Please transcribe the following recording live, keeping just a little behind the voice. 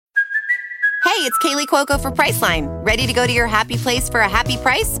it's Kaylee Cuoco for Priceline. Ready to go to your happy place for a happy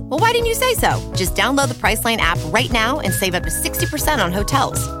price? Well, why didn't you say so? Just download the Priceline app right now and save up to 60% on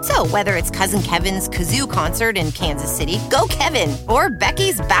hotels. So whether it's Cousin Kevin's Kazoo Concert in Kansas City, go Kevin, or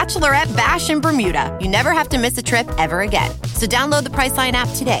Becky's Bachelorette Bash in Bermuda, you never have to miss a trip ever again. So download the Priceline app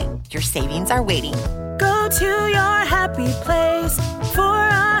today. Your savings are waiting. Go to your happy place for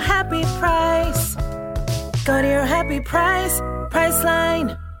a happy price. Go to your happy price,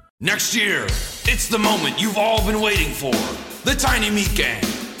 Priceline. Next year, it's the moment you've all been waiting for. The Tiny Meat Gang,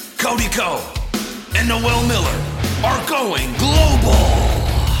 Cody Ko, and Noel Miller are going global.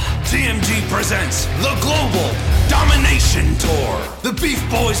 TMG presents the Global Domination Tour. The Beef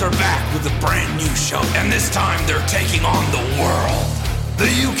Boys are back with a brand new show, and this time they're taking on the world.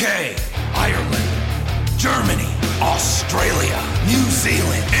 The UK, Ireland, Germany, Australia, New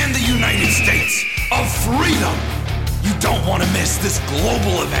Zealand, and the United States of freedom. You don't want to miss this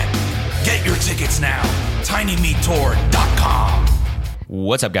global event. Get your tickets now. tinymeattour.com.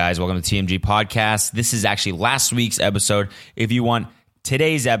 What's up, guys? Welcome to TMG Podcast. This is actually last week's episode. If you want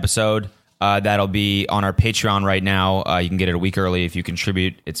today's episode, that'll be on our Patreon right now. You can get it a week early if you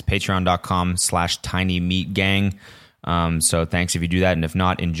contribute. It's patreon.com/tinymeatgang. So thanks if you do that. And if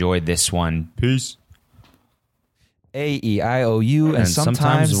not, enjoy this one. Peace. A-E-I-O-U, and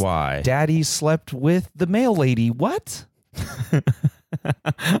sometimes Y. Daddy slept with the mail lady. What?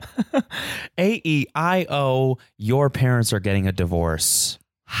 A-E-I-O, your parents are getting a divorce.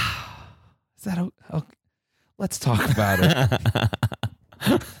 Is that okay? Let's talk about it.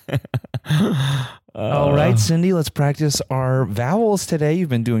 All right, Cindy, let's practice our vowels today. You've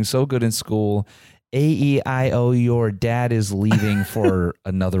been doing so good in school. A-E-I-O, your dad is leaving for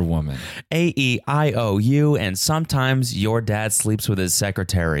another woman. A-E-I-O-U, and sometimes your dad sleeps with his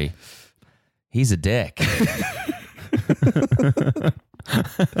secretary. He's a dick.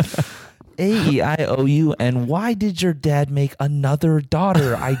 A-E-I-O-U, and why did your dad make another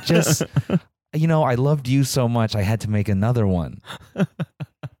daughter? I just, I loved you so much, I had to make another one.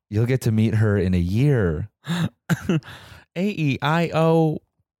 You'll get to meet her in a year. A-E-I-O-U,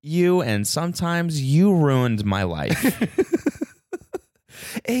 and sometimes you ruined my life.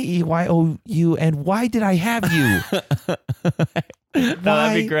 A-E-Y-O-U, and why did I have you?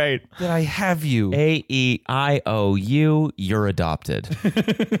 That'd be great. Did I have you? A-E-I-O-U, you're adopted.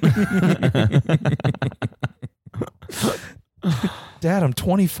 Dad, I'm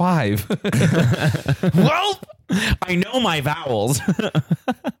 25. Well, I know my vowels.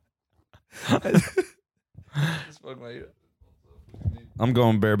 I'm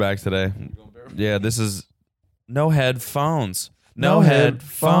going bareback today. Yeah, this is no headphones. No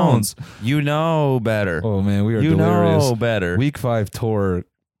headphones. You know better. Oh, man, we are you delirious. know better. Week 5 tour,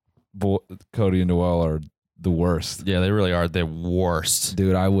 Cody and Noel are the worst. Yeah, they really are the worst.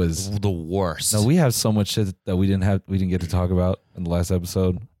 Dude, I was the worst. No, we have so much shit that we didn't get to talk about in the last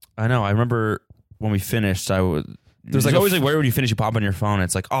episode. I know. I remember when we finished, there's like always like where when you finish, you pop on your phone. And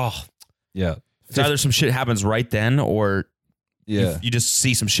it's like, oh, yeah. It's either some shit happens right then, or you just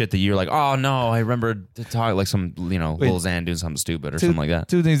see some shit that you're like, oh no, I remember to talk like some Lil Xan doing something stupid or something like that.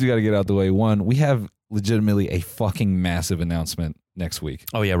 Two things we got to get out the way. One, we have legitimately a fucking massive announcement next week.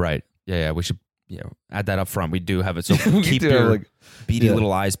 Oh yeah, right. Yeah. We should add that up front. We do have it, so keep your beady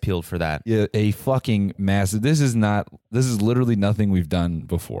little eyes peeled for that. Yeah, a fucking massive. This is literally nothing we've done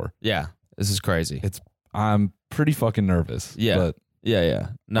before. Yeah, this is crazy. I'm pretty fucking nervous. Yeah. But Yeah.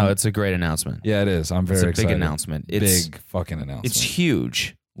 No, it's a great announcement. Yeah, it is. I'm very excited. It's a big announcement. It's big fucking announcement. It's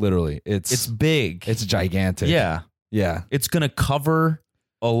huge. Literally. It's big. It's gigantic. Yeah. Yeah. It's going to cover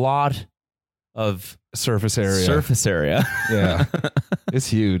a lot of surface area. Yeah. It's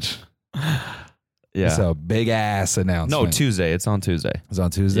huge. Yeah. It's a big ass announcement. No, Tuesday. It's on Tuesday. It's on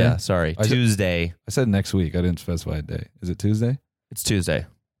Tuesday? Yeah, sorry. Tuesday. I said next week. I didn't specify a day. Is it Tuesday? It's Tuesday.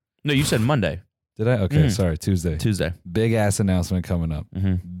 No, you said Monday. Did I? Okay, sorry. Tuesday. Big ass announcement coming up.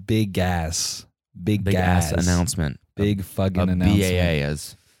 Mm-hmm. Big ass announcement. Big fucking announcement. BAA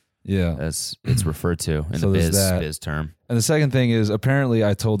as it's referred to in the biz term. And the second thing is, apparently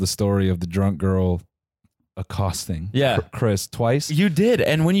I told the story of the drunk girl accosting Chris twice. You did.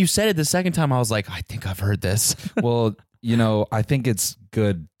 And when you said it the second time, I was like, I think I've heard this. Well, I think it's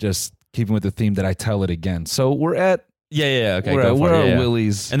good just keeping with the theme that I tell it again. So we're at okay. We're at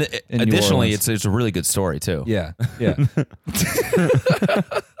Willie's. And additionally, it's a really good story too. Yeah.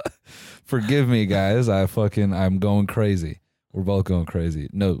 Forgive me, guys. I'm going crazy. We're both going crazy.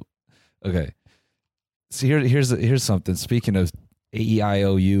 No. Okay. See, here's something. Speaking of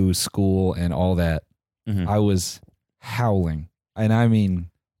AEIOU school and all that, I was howling, and I mean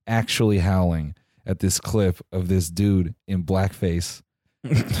actually howling at this clip of this dude in blackface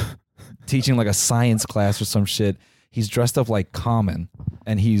teaching like a science class or some shit. He's dressed up like Common,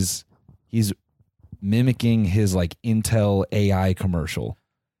 and he's mimicking his like Intel AI commercial,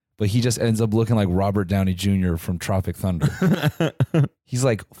 but he just ends up looking like Robert Downey Jr. from Tropic Thunder. He's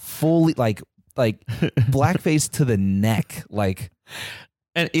like fully like blackface to the neck. Like,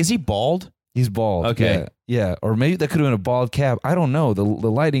 and is he bald? He's bald. Okay. Yeah. Or maybe that could have been a bald cap. I don't know. The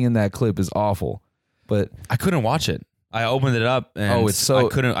lighting in that clip is awful, but I couldn't watch it. I opened it up and it's so. I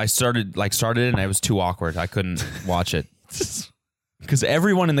couldn't. I started it and it was too awkward. I couldn't watch it because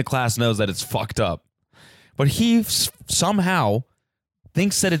everyone in the class knows that it's fucked up, but he somehow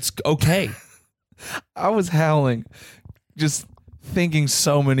thinks that it's okay. I was howling, just thinking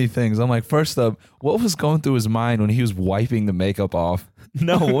so many things. I'm like, first up, what was going through his mind when he was wiping the makeup off?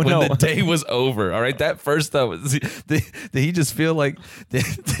 No, when no. the day was over. All right, that first up, did he just feel like?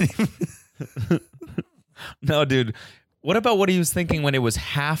 No, dude. What about what he was thinking when it was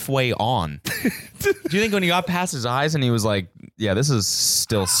halfway on? Do you think when he got past his eyes and he was like, "Yeah, this is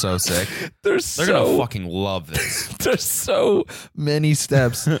still so sick"? They're gonna fucking love this. There's so many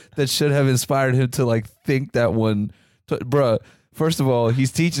steps that should have inspired him to like think that one, bruh. First of all,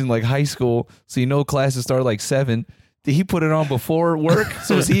 he's teaching like high school, so you know classes start like 7. Did he put it on before work?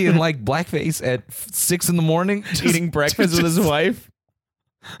 So is he in like blackface at 6 a.m. Eating breakfast with his wife?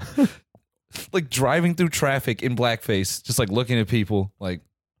 Like driving through traffic in blackface, just like looking at people like,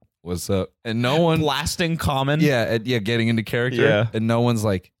 what's up? And no one blasting Common. Yeah, getting into character. Yeah. And no one's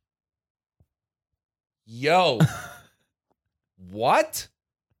like, yo, what?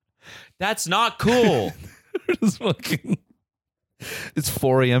 That's not cool. It's fucking. It's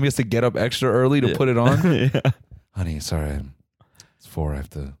 4 a.m. He has to get up extra early to put it on. Yeah. Honey, sorry, it's 4. I have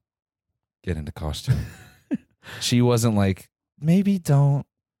to get into costume. She wasn't like, maybe don't.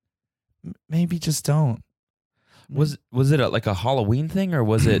 Maybe just don't. Was it like a Halloween thing or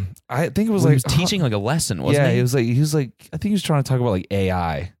was it? I think it was he like was teaching like a lesson, wasn't he? Yeah, he was like I think he was trying to talk about like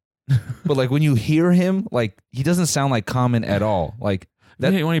AI, but like when you hear him, like he doesn't sound like Common at all. Like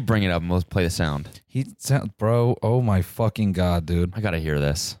that. Why don't you bring it up and let's play the sound? He sound, bro. Oh my fucking god, dude! I gotta hear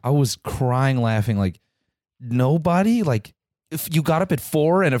this. I was crying, laughing. Like nobody. Like if you got up at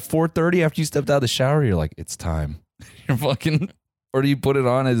 4 and at 4:30 after you stepped out of the shower, you're like, it's time. You're fucking. Or do you put it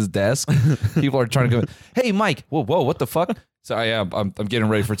on at his desk? People are trying to go, hey, Mike, whoa, what the fuck? So I'm getting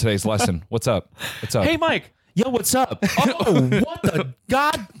ready for today's lesson. What's up? Hey, Mike. Yo, what's up? Oh, what the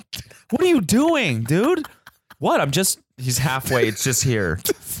God? What are you doing, dude? What? He's halfway. It's just here.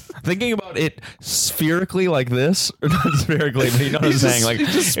 Thinking about it spherically like this, or not spherically, but you know what I'm saying? Like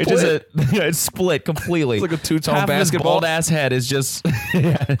it's split completely. It's like a two-tone basketball. His bald ass head is just.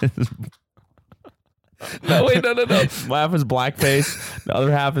 No, wait, no. Half is blackface. The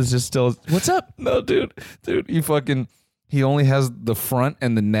other half is just still. What's up? No, dude, he only has the front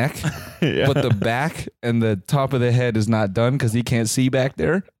and the neck, but the back and the top of the head is not done because he can't see back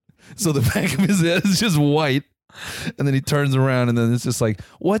there. So the back of his head is just white, and then he turns around and then it's just like,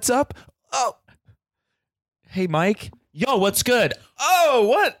 "What's up? Oh, hey, Mike. Yo, what's good? Oh,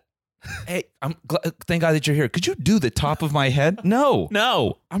 what? Hey, thank God that you're here. Could you do the top of my head? No.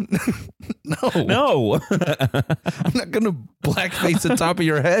 No. I'm not gonna blackface the top of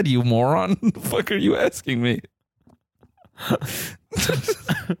your head, you moron. The fuck are you asking me?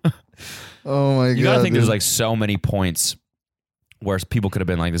 Oh my God. You gotta think there's like so many points where people could have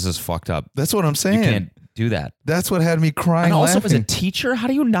been like, this is fucked up. That's what I'm saying. You can't do that. That's what had me crying. And also laughing. as a teacher, how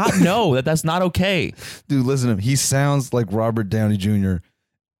do you not know that that's not okay? Dude, listen to him. He sounds like Robert Downey Jr.,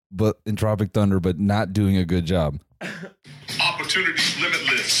 but in Tropic Thunder, but not doing a good job. Opportunities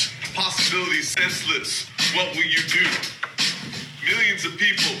limitless, possibilities senseless. What will you do? Millions of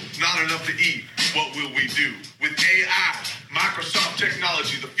people, not enough to eat. What will we do? With AI, Microsoft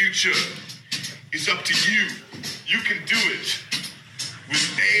technology, the future is up to you. You can do it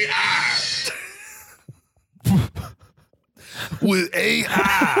with AI. With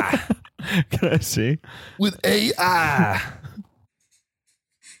AI. Can I see? With AI.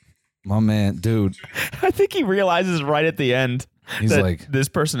 My man, dude. I think he realizes right at the end that like, this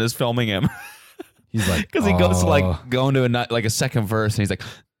person is filming him. He's like, because he goes to like go into a second verse and he's like,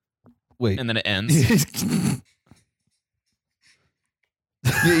 wait, and then it ends. He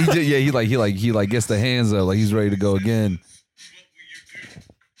gets the hands up like he's ready to go again.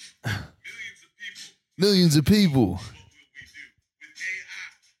 Millions of people.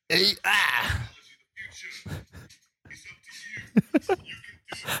 AI.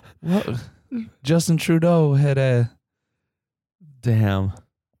 What? Justin Trudeau had a damn,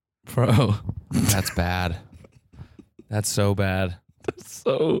 bro. That's bad. That's so bad.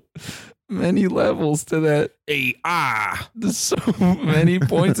 So many levels to that. There's so many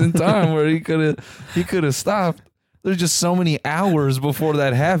points in time where he could have stopped. There's just so many hours before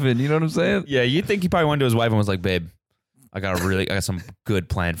that happened. You know what I'm saying? Yeah, you think he probably went to his wife and was like, babe, I got some good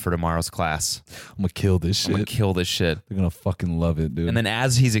plan for tomorrow's class. I'm gonna kill this shit. I'm gonna kill this shit. They're gonna fucking love it, dude. And then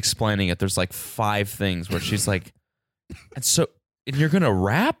as he's explaining it, there's like 5 things where she's like, and you're gonna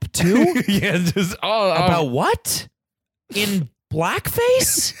rap too? yeah, just About what? In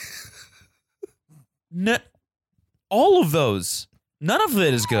blackface? No, all of those. None of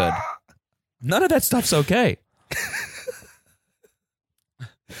it is good. None of that stuff's okay.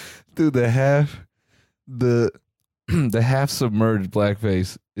 Dude, the half submerged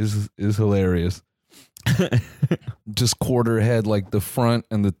blackface is hilarious. Just quarter head, like the front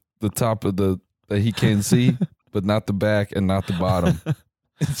and the top of that he can see, but not the back and not the bottom.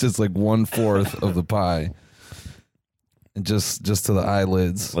 It's just like 1/4 of the pie. And just to the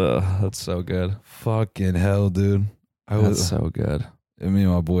eyelids. Ugh, that's so good. Fucking hell, dude. That's so good. And me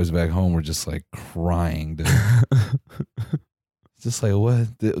and my boys back home were just like crying, dude. Just like, what?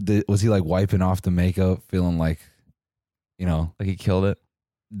 Was he like wiping off the makeup, feeling like, Like he killed it?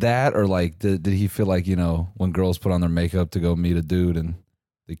 that? Or like, did he feel like, when girls put on their makeup to go meet a dude and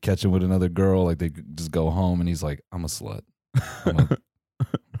they catch him with another girl, like they just go home and he's like, I'm a slut.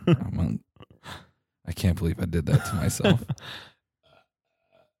 I can't believe I did that to myself.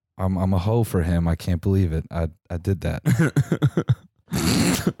 I'm a hoe for him. I can't believe it. I did that.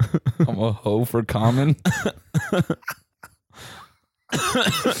 I'm a hoe for Common.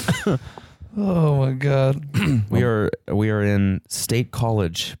 Oh my God. We are in State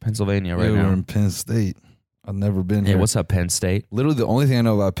College, Pennsylvania right now. We're in Penn State. I've never been Hey, here. what's up, Penn State? Literally the only thing I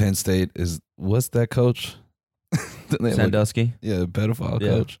know about Penn State is, what's that coach? Sandusky? Yeah, the pedophile Yeah.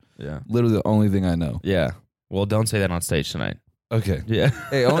 coach. Yeah. Literally the only thing I know. Yeah. Well, don't say that on stage tonight. Okay. Yeah.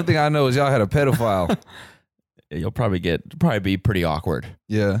 Hey, only thing I know is y'all had a pedophile. You'll probably be pretty awkward.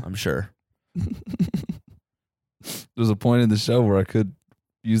 Yeah. I'm sure. There's a point in the show where I could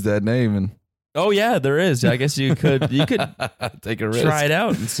use that name and Oh yeah, there is. I guess you could take a risk. try it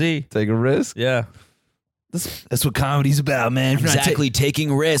out and see. Take a risk. Yeah. That's what comedy's about, man.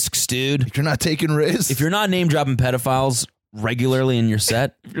 Taking risks, dude. If you're not taking risks, If you're not name dropping pedophiles regularly in your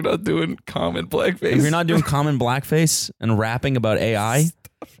set, if you're not doing common blackface, if you're not doing common blackface and rapping about AI,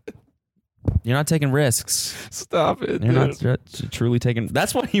 you're not taking risks. stop it. You're Dude. not truly taking.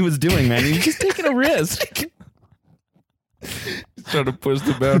 That's what he was doing, man. He was just taking a risk. He's trying to push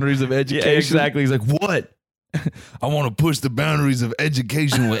the boundaries of education. Yeah, exactly. He's like, what? I want to push the boundaries of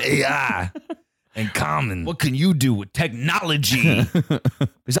education with AI and common. What can you do with technology?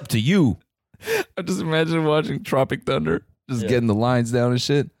 It's up to you. I just imagine watching Tropic Thunder, just getting the lines down and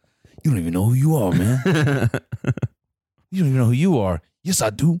shit. You don't even know who you are, man. You don't even know who you are. Yes, I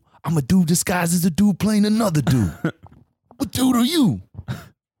do. I'm a dude disguised as a dude playing another dude. What dude are you?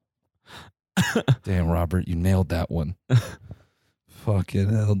 Damn, Robert, you nailed that one. Fucking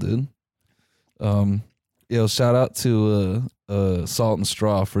hell, dude. Shout out to Salt and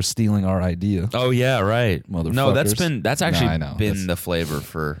Straw for stealing our idea. Oh yeah, right. Motherfuckers. No, that's actually I know. been That's- the flavor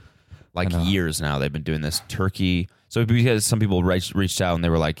for like years now. They've been doing this turkey. So because some people reached out and they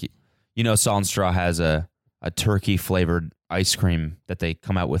were like, Salt and Straw has a turkey flavored ice cream that they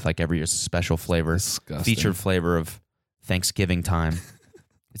come out with like every year. It's a special flavor, Disgusting. featured flavor of Thanksgiving time.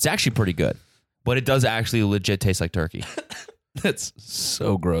 It's actually pretty good, but it does actually legit taste like turkey. That's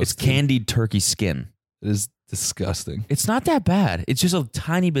so gross. It's dude. candied turkey skin. It is disgusting. It's not that bad. It's just a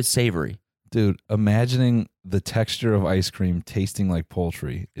tiny bit savory. Dude, imagining the texture of ice cream tasting like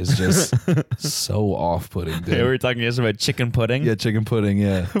poultry is just so off-putting, dude. Yeah, we were talking yesterday about chicken pudding. Yeah, chicken pudding,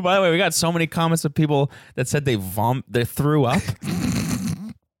 yeah. By the way, we got so many comments of people that said they threw up.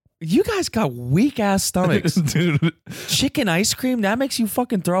 You guys got weak ass stomachs. Dude. Chicken ice cream, that makes you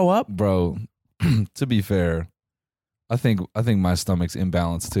fucking throw up? Bro, to be fair, I think my stomach's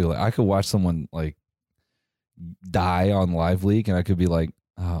imbalanced too. Like I could watch someone like die on Live Leak and I could be like,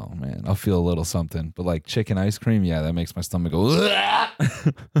 oh man, I'll feel a little something. But like chicken ice cream, yeah, that makes my stomach go.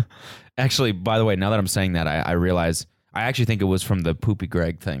 Actually, by the way, now that I'm saying that, I realize I actually think it was from the Poopy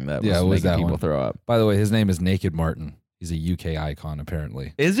Greg thing that was Yeah, it was making that people one. throw up. By the way, his name is Naked Martin. He's a UK icon,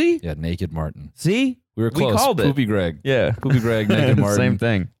 apparently. Is he? Yeah, Naked Martin. See? We were close. We called it. Poopy Greg. Yeah. Poopy Greg, Naked Martin. Same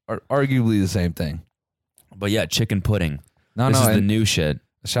thing. Are arguably the same thing. But yeah, chicken pudding. No, This is the and new shit.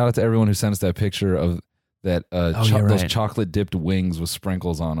 shout out to everyone who sent us that picture of that yeah, those right. chocolate dipped wings with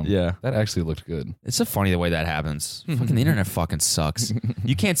sprinkles on them. Yeah. That actually looked good. It's so funny the way that happens. Fucking the internet fucking sucks.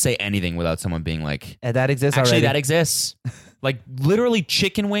 You can't say anything without someone being like, That exists actually, that exists. Like literally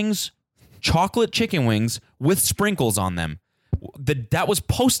chicken wings, chocolate chicken wings with sprinkles on them. That was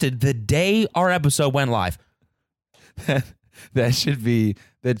posted the day our episode went live. That should be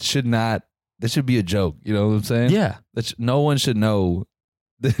a joke. You know what I'm saying? Yeah. No one should know.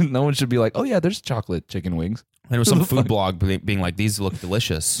 No one should be like, oh yeah, there's chocolate chicken wings. There was some food blog being like, these look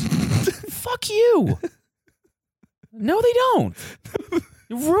delicious. Fuck you. No, they don't.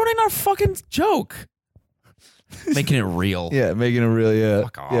 You're ruining our fucking joke. Making it real. Yeah, making it real. Yeah.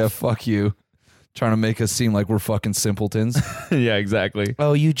 Fuck off. Yeah, fuck you. Trying to make us seem like we're fucking simpletons. Yeah, exactly.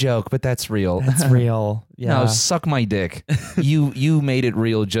 Oh, you joke, but that's real. That's real. Yeah. No, suck my dick. You made it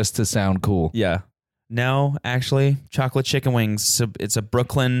real just to sound cool. Yeah. No, actually, chocolate chicken wings. It's a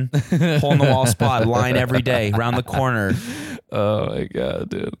Brooklyn hole in the wall spot. Line every day, around the corner. Oh my god,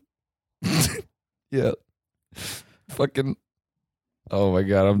 dude. Yeah. Fucking. Oh my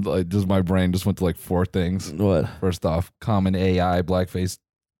god, I'm like, just my brain just went to like 4 things. What? First off, common AI blackface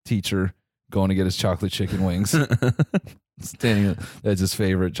teacher going to get his chocolate chicken wings. Standing, that's his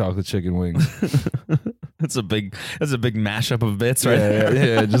favorite chocolate chicken wings. That's a big mashup of bits, right?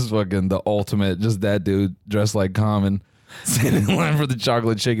 Yeah. Just fucking the ultimate. Just that dude dressed like Common, standing in line for the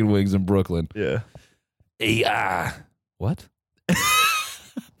chocolate chicken wings in Brooklyn. Yeah. AI. What?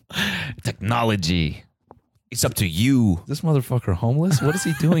 Technology. It's up to you. Is this motherfucker homeless? What is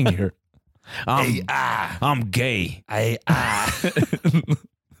he doing here? I'm gay.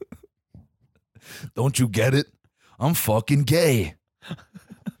 Don't you get it? I'm fucking gay.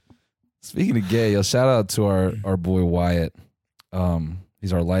 Speaking of gay, yo, shout out to our boy Wyatt.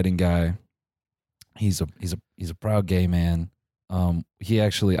 He's our lighting guy. He's a proud gay man. I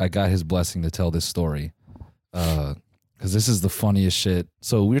got his blessing to tell this story. Because this is the funniest shit.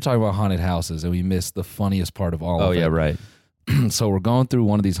 So we were talking about haunted houses, and we missed the funniest part of all of it. Oh, yeah, right. So we're going through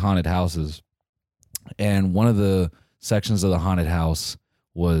one of these haunted houses, and one of the sections of the haunted house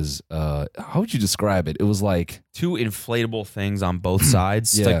was, how would you describe it? It was like 2 inflatable things on both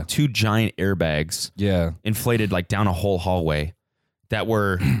sides. Yeah. Like 2 giant airbags. Yeah. Inflated like down a whole hallway that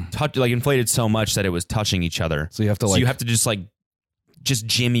were inflated so much that it was touching each other. So you have to just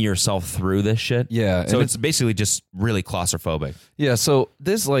jimmy yourself through this shit. Yeah. So it's basically just really claustrophobic. Yeah. So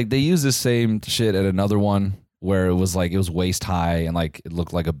this, like, they use this same shit at another one where it was waist high and like it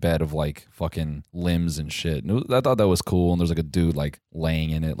looked like a bed of like fucking limbs and shit. And I thought that was cool. And there's like a dude like laying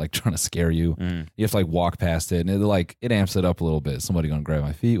in it, like trying to scare you. You have to like walk past it, and it amps it up a little bit. Somebody gonna grab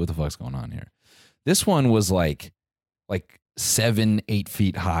my feet. What the fuck's going on here? This one was like 7-8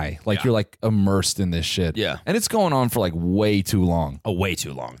 feet high. Like you're like immersed in this shit. Yeah. And it's going on for like way too long. Oh, way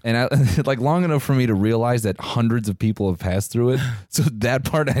too long. And like long enough for me to realize that hundreds of people have passed through it. So that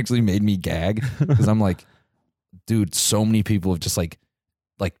part actually made me gag, because I'm like, dude, so many people have just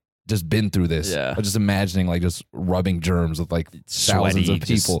just been through this. Yeah. I'm just imagining like just rubbing germs with like thousands of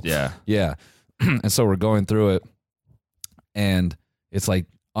people. Yeah. And so we're going through it, and it's like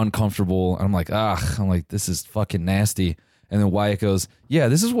uncomfortable. And I'm like, this is fucking nasty. And then Wyatt goes, yeah,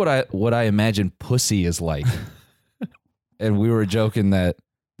 this is what I imagine pussy is like. And we were joking that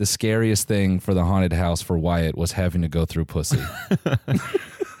the scariest thing for the haunted house for Wyatt was having to go through pussy.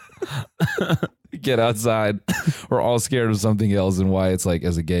 Get outside. We're all scared of something else. And Wyatt's like,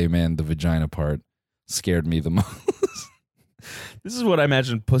 as a gay man, the vagina part scared me the most. This is what I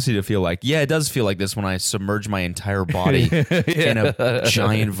imagine pussy to feel like. Yeah, it does feel like this when I submerge my entire body in a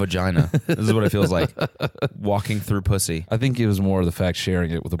giant vagina. This is what it feels like, walking through pussy. I think it was more the fact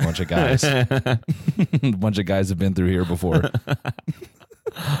sharing it with a bunch of guys. A bunch of guys have been through here before.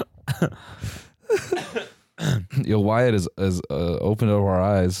 Yo, Wyatt has opened up our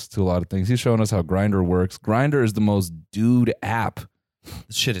eyes to a lot of things. He's showing us how Grindr works. Grindr is the most dude app.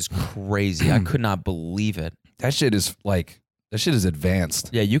 This shit is crazy. I could not believe it. That shit is advanced.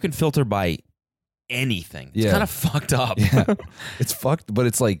 Yeah, you can filter by anything. It's Yeah. kind of fucked up. Yeah. It's fucked, but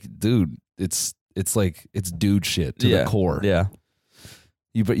it's like, dude, it's dude shit to the core. Yeah.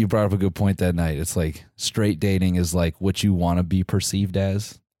 You brought up a good point that night. It's like straight dating is like what you want to be perceived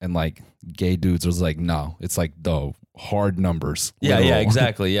as, and like gay dudes was like, no, it's like the hard numbers. Yeah, literal. yeah,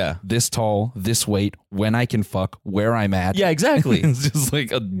 exactly, yeah. This tall, this weight, when I can fuck, where I'm at. Yeah, exactly. It's just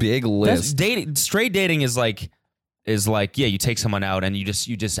like a big list. Straight dating is like, yeah, you take someone out and you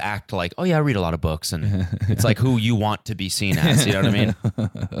just act like, oh yeah, I read a lot of books, and it's like who you want to be seen as, you know what I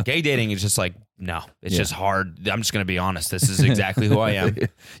mean? Gay dating is just like, no, it's just hard. I'm just gonna be honest. This is exactly who I am.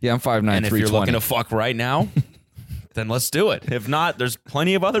 Yeah, I'm 5'9", and if you're 320. looking to fuck right now, then let's do it. If not, there's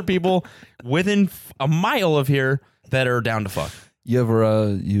plenty of other people within a mile of here that are down to fuck. You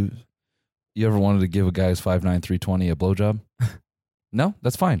ever you ever wanted to give a guy who's 5'9", 320 a blowjob? No,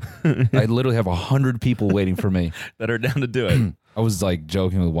 that's fine. I literally have 100 people waiting for me that are down to do it. I was like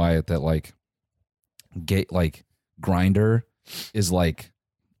joking with Wyatt that like gay, like Grindr is like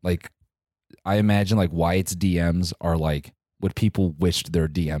I imagine like Wyatt's DMs are like what people wished their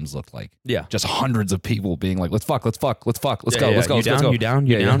DMs looked like. Yeah. Just hundreds of people being like, let's fuck, let's go, Yeah, let's yeah. go, You let's down? go. You down?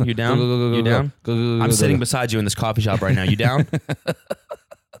 You Yeah, down? yeah. You down? Go, You down? go, I'm go, sitting go. beside you in this coffee shop right now. You down?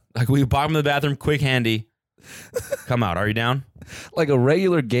 Like, we bottom of the bathroom, quick handy. Come out. Are you down? Like a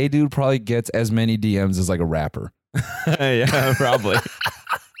regular gay dude probably gets as many DMs as like a rapper. Yeah, probably.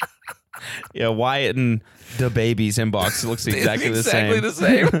 Yeah, Wyatt and the baby's inbox looks exactly the same. the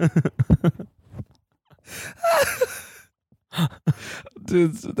same.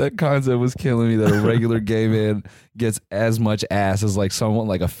 Dude, that concept was killing me that a regular gay man gets as much ass as like someone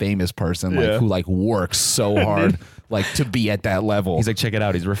like a famous person like Yeah. who like works so hard like to be at that level. He's like, check it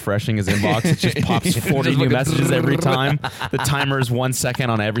out. He's refreshing his inbox. It just pops 40 new messages every time. The timer is 1 second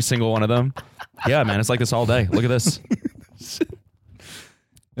on every single one of them. Yeah, man, it's like this all day. Look at this.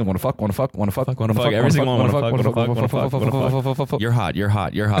 wanna fuck, Every single one. Wanna fuck. You're hot. You're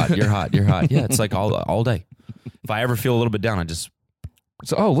hot. You're hot. You're hot. You're hot. Yeah, it's like all day. If I ever feel a little bit down, I just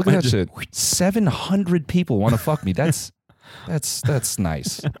So look at that shit. 700 people want to fuck me. That's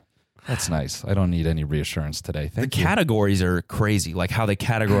nice. That's nice. I don't need any reassurance today. Thank you. categories are crazy. Like how they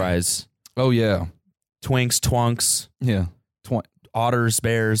categorize Oh yeah. twinks, twunks, Yeah. otters,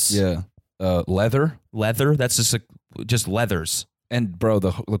 bears, Yeah. Leather. leather. That's just leathers. And bro,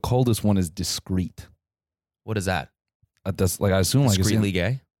 the coldest one is discreet. What is that? That's like I assume like Discreetly it's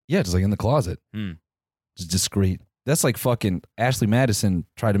gay. yeah, just like in the closet. Hmm. Just discreet. That's like fucking Ashley Madison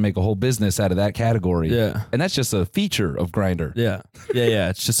tried to make a whole business out of that category. Yeah. And that's just a feature of Grindr. Yeah.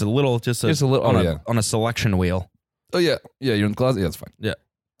 It's just a little, Just a little- on, oh, a, yeah. on a selection wheel. Oh yeah. Yeah, you're in the closet. Yeah, it's fine. Yeah.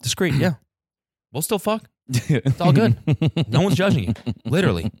 Discreet. Yeah. We'll still fuck. It's all good. No one's judging you.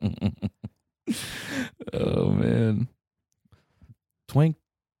 Literally. Oh man. Twangy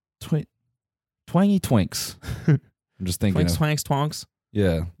twinks. I'm just thinking Twinks, of, twanks, twonks.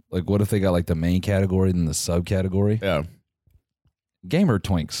 yeah. Like what if they got like the main category and the subcategory? Yeah. Gamer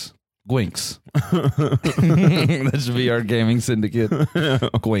twinks. Gwinks. That should be our gaming syndicate.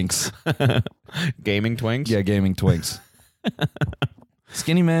 Gwinks. Gaming twinks? Yeah, gaming twinks.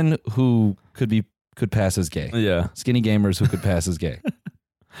 Skinny men who could pass as gay. Yeah. Skinny gamers who could pass as gay.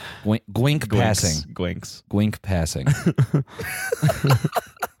 Gwink passing. Gwinks. Gwink passing.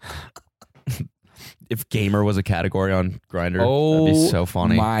 If gamer was a category on Grindr, that'd be so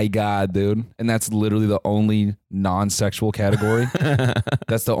funny. My God, dude. And that's literally the only non-sexual category.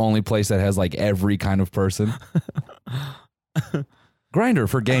 That's the only place that has like every kind of person. Grindr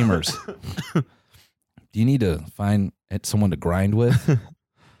for gamers. Do you need to find someone to grind with?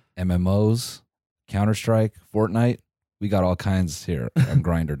 MMOs, Counter-Strike, Fortnite. We got all kinds here on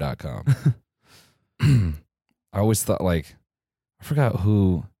Grindr.com. I always thought like, I forgot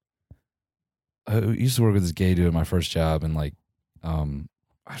who. I used to work with this gay dude at my first job, and like,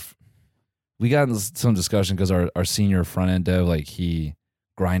 we got in some discussion because our senior front end dev, like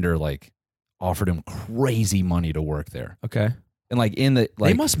Grindr like offered him crazy money to work there, Okay. and like in the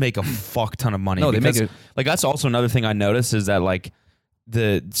like They must make a fuck ton of money. No, they make because, it- like that's also another thing I noticed is that like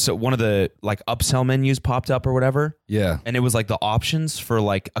one of the like upsell menus popped up or whatever, yeah and it was like the options for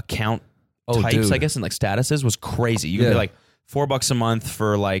like account types, dude. I guess, and like statuses was crazy. You could be like $4 a month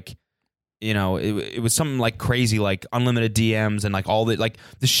for like, you know, it was something like crazy, like unlimited DMs and like all the like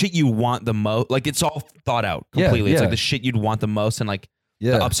the shit you want the most. Like it's all thought out completely. It's yeah. like the shit you'd want the most, and like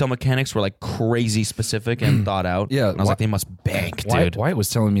yeah. the upsell mechanics were like crazy specific and thought out. Yeah, and I was like, they must bank, dude. Wyatt was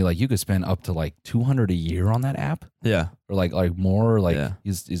telling me like you could spend up to like $200 a year on that app, Yeah. or like more. Like Yeah.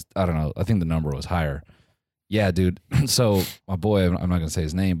 he's I don't know. I think the number was higher. Yeah, dude. So my boy, I'm not gonna say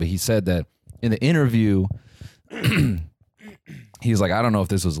his name, but he said that in the interview, he's like, I don't know if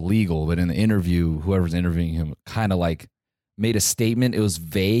this was legal, but in the interview, whoever's interviewing him kind of like made a statement. It was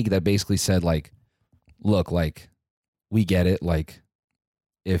vague that basically said like, look, like we get it, like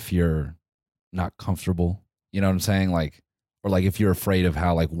if you're not comfortable, you know what I'm saying, like, or like if you're afraid of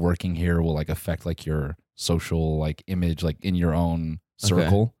how like working here will like affect like your social like image like in your own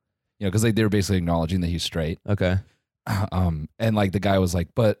circle, you know, because they were basically acknowledging that he's straight. Okay. And like the guy was like,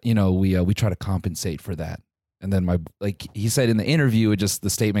 but you know, we try to compensate for that. And then he said in the interview, the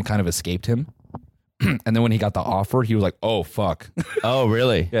statement kind of escaped him. And then when he got the offer, he was like, oh fuck. Oh,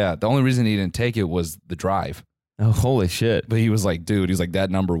 really? Yeah. The only reason he didn't take it was the drive. Oh, holy shit. But he was like, dude, he's like, that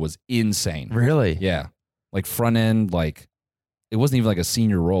number was insane. Really? Yeah. Like front end, like it wasn't even like a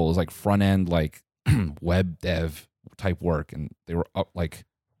senior role. It was like front end, like web dev type work. And they were up like,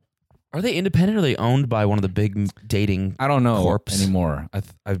 Are they independent or are they owned by one of the big dating? I don't know corps anymore.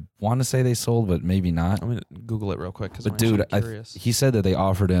 I want to say they sold, but maybe not. I'm going to Google it real quick. But dude, curious. he said that they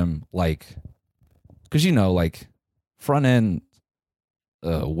offered him like, because you know, like front end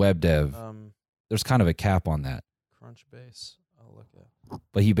web dev, there's kind of a cap on that. Crunchbase. I'll look at.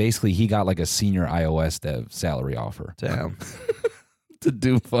 But he got like a senior iOS dev salary offer. Damn. To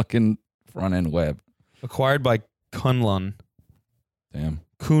do fucking front end web. Acquired by Kunlun. Damn.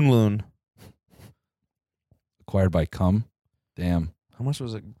 Kunlun. Acquired by Cum. Damn. How much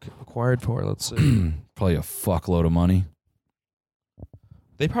was it acquired for? Let's see. Probably a fuckload of money.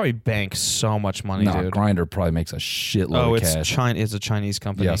 They probably bank so much money, Nah, dude. Grindr probably makes a shitload of cash. It's a Chinese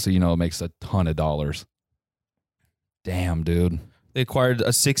company. Yeah, so you know it makes a ton of dollars. Damn, dude. They acquired a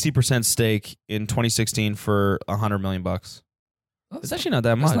 60% stake in 2016 for $100 million. It's actually not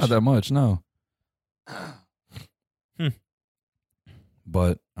that much. It's not that much, no.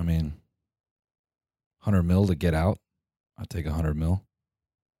 But I mean, 100 mil to get out. I'd take 100 mil.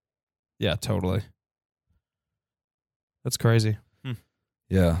 Yeah, totally. That's crazy.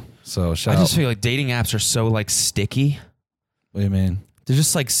 Yeah. So I shout just out. feel like dating apps are so like sticky. What do you mean? They're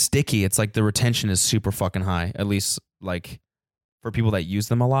just like sticky. It's like the retention is super fucking high. At least like for people that use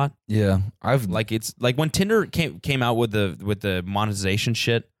them a lot. Yeah, I've Like it's like when Tinder came out with the monetization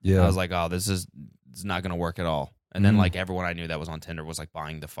shit. Yeah. I was like, oh, this is not gonna work at all. And then like everyone I knew that was on Tinder was like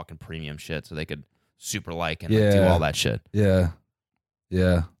buying the fucking premium shit so they could super like and like, do all that shit. Yeah.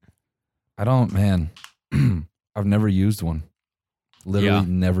 I don't, man. I've never used one. Literally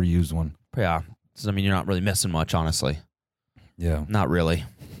never used one. Yeah. So, I mean, you're not really missing much, honestly. Yeah. Not really.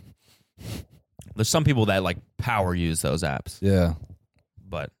 There's some people that like power use those apps. Yeah.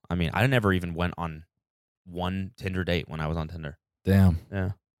 But I mean, I never even went on one Tinder date when I was on Tinder. Damn.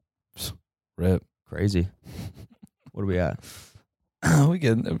 Yeah. Rip. Crazy. What are we at? We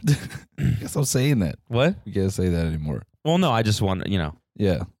can. I guess I'm saying that. What? We can't say that anymore. Well, no, I just want,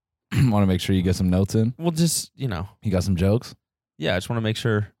 Yeah. Want to make sure you get some notes in? well, just, You got some jokes? yeah, I just want to make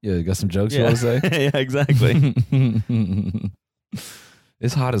sure. Yeah, you got some jokes you want to say? Yeah, exactly.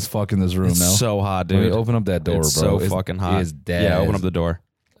 It's hot as fuck in this room It's now. so hot, Let me dude. open up that door, It's bro. so fucking hot. It is dead. Yeah, open up the door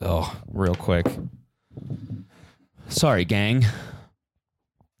Oh, real quick. Sorry, gang.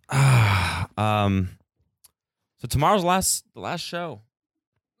 So tomorrow's the last show.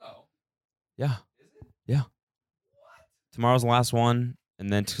 Oh. Yeah. Is it? Yeah. What? Tomorrow's the last one, and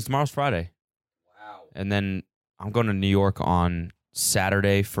then cause tomorrow's Friday. Wow. And then I'm going to New York on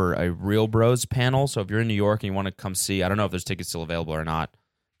Saturday for a Real Bros panel. So if you're in New York and you want to come see, I don't know if there's tickets still available or not,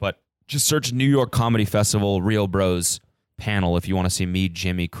 but just search New York Comedy Festival Real Bros panel if you want to see me,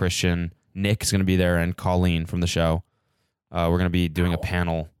 Jimmy, Christian, Nick's going to be there, and Colleen from the show. We're going to be doing a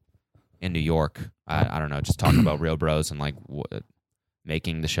panel in New York. I don't know, just talking about Real Bros and like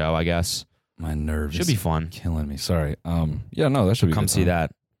making the show, I guess. my nerves Should be fun. killing me. Sorry. Yeah, no, that should be Come good see time.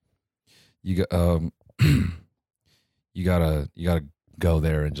 that. You got you gotta go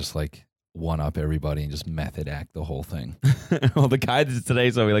there and just like one up everybody and just method act the whole thing. Well, the guy did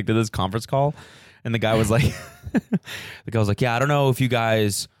today, so we like did this conference call, and the guy was like, yeah, I don't know if you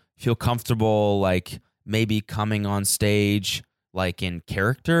guys feel comfortable like maybe coming on stage like in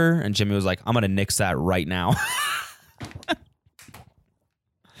character, and Jimmy was like, I'm gonna nix that right now.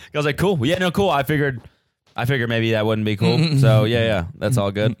 I was like, cool. Yeah, no, cool. I figured maybe that wouldn't be cool. So yeah, that's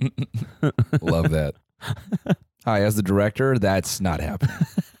all good. Love that. Hi, as the director, that's not happening.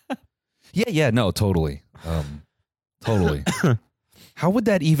 Yeah, no, totally. Totally. How would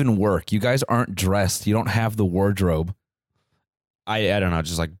that even work? You guys aren't dressed. You don't have the wardrobe. I don't know,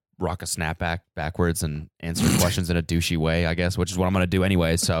 just like rock a snapback backwards and answer questions in a douchey way, I guess, which is what I'm gonna do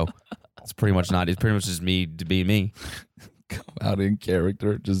anyway. So it's pretty much just me to be me. Come out in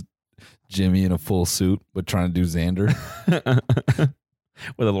character, just Jimmy in a full suit, but trying to do Xander.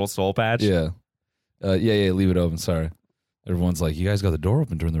 With a little soul patch. Yeah. Yeah, leave it open. Sorry. Everyone's like, you guys got the door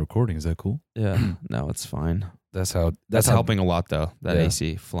open during the recording. Is that cool? Yeah. No, it's fine. That's how That's how, helping a lot though. That Yeah.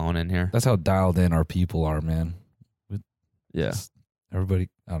 AC flowing in here. That's how dialed in our people are, man. Yeah. Everybody,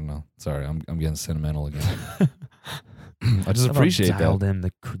 I don't know. Sorry, I'm getting sentimental again. I just How appreciate dialed that. in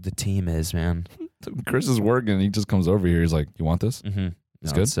the team is, man. Chris is working. He just comes over here. He's like, "You want this?" Mm-hmm.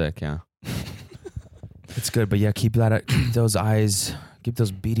 It's No, good? It's sick, yeah. It's good, but yeah, keep those eyes, keep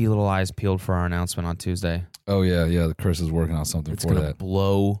those beady little eyes peeled for our announcement on Tuesday. Oh yeah. Chris is working on something It's for gonna that.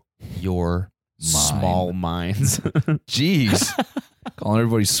 blow your small minds. Jeez, calling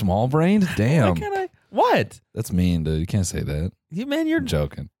everybody small brained. Damn, What? that's mean, dude. You can't say that. You man, you're I'm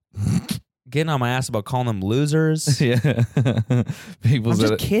joking. getting on my ass about calling them losers. Yeah, people I'm said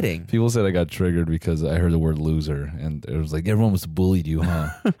just kidding. People said I got triggered because I heard the word loser, and it was like everyone must have bullied you, huh?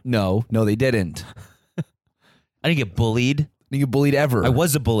 No, they didn't. I didn't get bullied. Didn't get bullied ever. I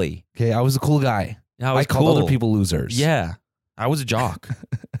was a bully. Okay, I was a cool guy. I was called cool. other people losers. Yeah, I was a jock.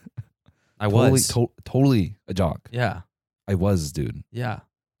 I was. Totally a jock. Yeah. I was, dude. Yeah.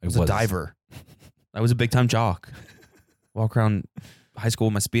 I was a diver. I was a big time jock. Walk around high school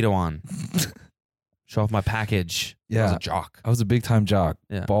with my Speedo on. Show off my package. Yeah. I was a jock. I was a big time jock.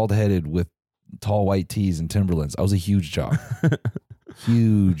 Yeah. Bald headed with tall white tees and Timberlands. I was a huge jock.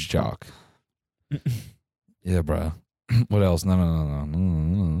 Huge jock. Yeah, bro. What else? No.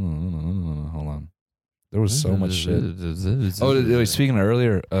 Hold on. There was so much shit. Oh, speaking of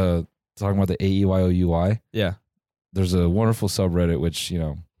earlier, talking about the AEYOUI. Yeah. There's a wonderful subreddit, which,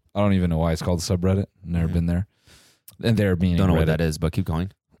 I don't even know why it's called a subreddit. Never been there. And there meaning Don't know Reddit. what that is, but keep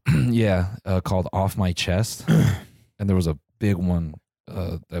going. Yeah, called Off My Chest. And there was a big one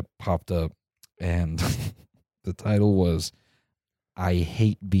that popped up, and the title was, I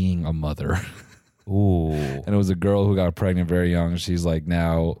Hate Being a Mother. Ooh. And it was a girl who got pregnant very young. She's like,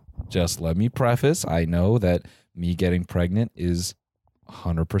 now, just let me preface, I know that me getting pregnant is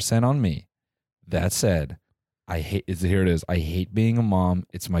 100% on me. That said, here it is. I hate being a mom.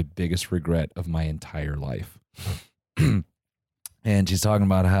 It's my biggest regret of my entire life. And she's talking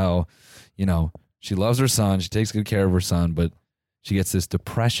about how, she loves her son. She takes good care of her son, but she gets this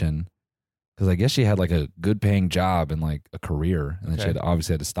depression because I guess she had like a good paying job and like a career. And then she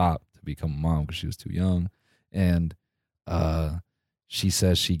obviously had to stop to become a mom because she was too young. And she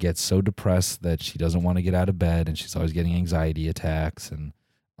says she gets so depressed that she doesn't want to get out of bed, and she's always getting anxiety attacks. And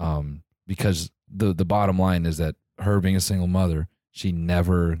because the bottom line is that her being a single mother, she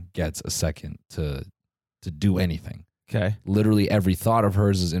never gets a second to do anything. Okay. Literally every thought of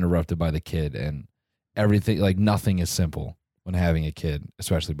hers is interrupted by the kid, and everything, like nothing is simple when having a kid,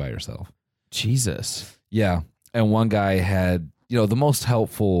 especially by yourself. Jesus. Yeah. And one guy had, the most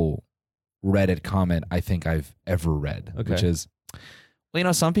helpful Reddit comment I think I've ever read, which is,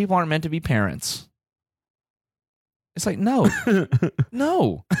 well, some people aren't meant to be parents. It's like, no,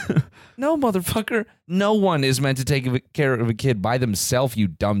 no, motherfucker. No one is meant to take care of a kid by themselves, you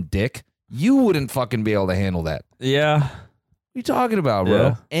dumb dick. You wouldn't fucking be able to handle that. Yeah. What are you talking about, bro?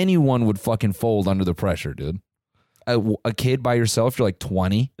 Yeah. Anyone would fucking fold under the pressure, dude. A kid by yourself, you're like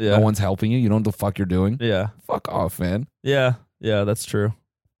 20. Yeah. No one's helping you. You don't know what the fuck you're doing. Yeah. Fuck off, man. Yeah. Yeah, that's true.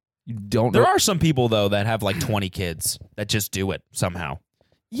 You don't There know. are some people, though, that have like 20 kids that just do it somehow.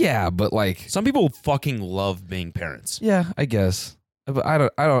 Yeah, but like. Some people fucking love being parents. Yeah, I guess. But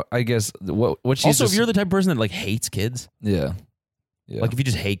I guess what she's Also, just, if you're the type of person that like hates kids, yeah. like if you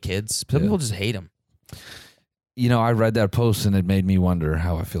just hate kids, some people just hate them. I read that post and it made me wonder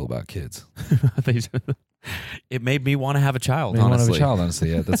how I feel about kids. It made me want to have a child, I want to honestly. have a child,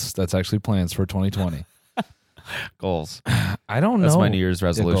 honestly. Yeah, that's actually plans for 2020. Goals. I don't know. That's my New Year's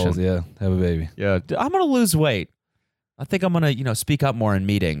resolution. Goals, yeah, have a baby. Yeah, I'm going to lose weight. I think I'm going to, speak up more in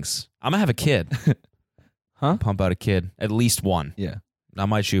meetings. I'm going to have a kid. Huh? Pump out a kid. At least one. Yeah. I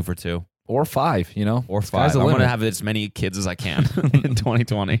might shoot for 2. Or 5, Or 5. Sky's the I'm going limit. to have as many kids as I can in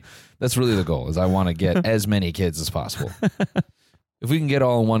 2020. That's really the goal, is I want to get as many kids as possible. If we can get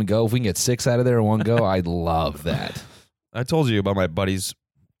all in one go, if we can get 6 out of there in one go, I'd love that. I told you about my buddy's,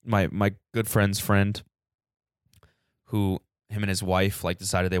 my good friend's friend, who him and his wife like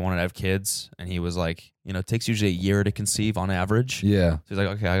decided they wanted to have kids, and he was like, it takes usually a year to conceive on average. Yeah. So he's like,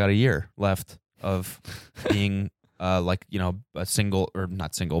 okay, I got a year left of being a single, or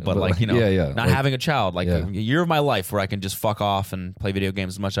not single, but not like, having a child, like yeah. a year of my life where I can just fuck off and play video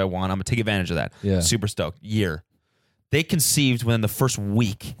games as much as I want. I'm gonna take advantage of that. Yeah. Super stoked. Year. They conceived within the first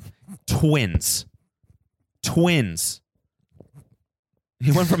week. Twins.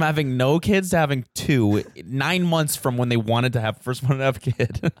 He went from having no kids to having 2, 9 months from when they wanted to have a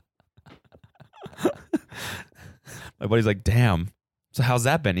kid. My buddy's like, damn. So how's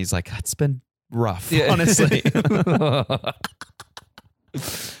that been? He's like, it's been rough, honestly.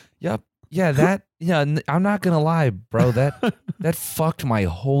 Yep. Yeah, I'm not going to lie, bro. That fucked my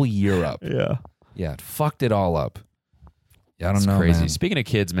whole year up. Yeah. Yeah, it fucked it all up. Yeah, I don't It's know, crazy. man. Speaking of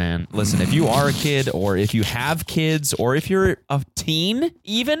kids, man, listen, if you are a kid, or if you have kids, or if you're a teen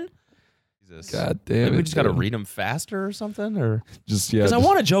even, God damn maybe it, we just got to dude. read them faster or something, or Just because I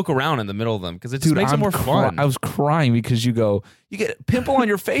want to joke around in the middle of them because it just makes it more fun. I was crying because you get a pimple on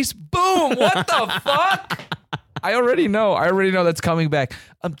your face. Boom! What the fuck? I already know that's coming back.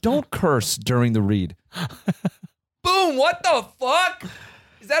 Don't curse during the read. Boom! What the fuck?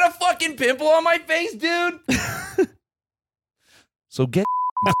 Is that a fucking pimple on my face, dude? So get.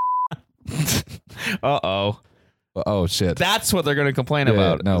 Uh-oh. Oh shit! That's what they're going to complain Yeah,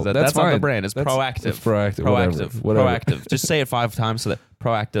 about. no, is that- that's that's on the fine. brand. It's That's- proactive. it's proactive, Proactive. whatever. Proactive. Just say it 5 times so that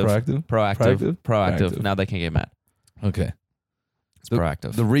proactive. Proactive? Proactive. Proactive? Proactive. Now they can't get mad. Okay. It's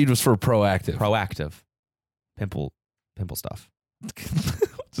proactive. The read was for proactive. Proactive. Pimple stuff.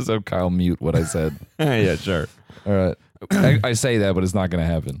 Just have Kyle mute what I said. Yeah, sure. All right. I say that, but it's not going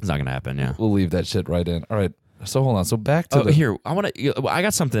to happen. It's not gonna happen. Yeah. We'll leave that shit right in. All right. So hold on. So back to Here. I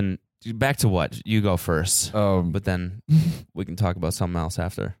got something. Back to what? You go first. But then we can talk about something else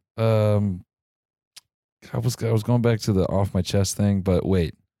after. I was going back to the off my chest thing, but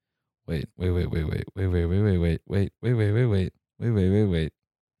wait. I Wait.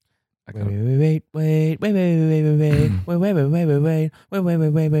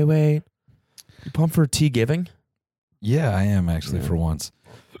 You pumped for tea giving? Yeah, I am actually for once.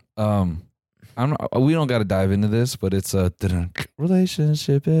 I'm not, we don't got to dive into this, but it's a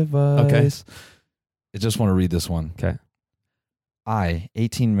relationship advice. Okay. I just want to read this one. Okay. I,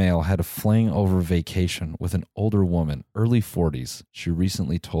 18 male, had a fling over vacation with an older woman, early 40s. She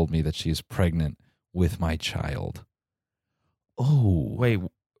recently told me that she is pregnant with my child. Oh. Wait,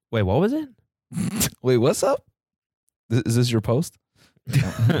 what was it? Wait, what's up? Is this your post?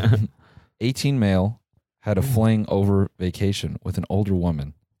 18 male had a fling over vacation with an older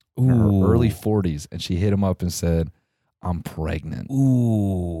woman in her early 40s, and she hit him up and said, I'm pregnant.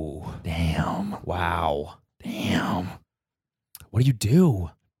 Ooh. Damn. Wow. Damn. What do you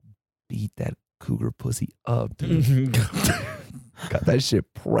do? Beat that cougar pussy up, dude. Got that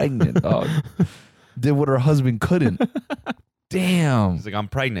shit pregnant, dog. Did what her husband couldn't. Damn. He's like, I'm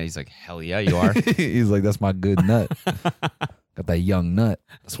pregnant. He's like, hell yeah, you are. He's like, that's my good nut. Got that young nut.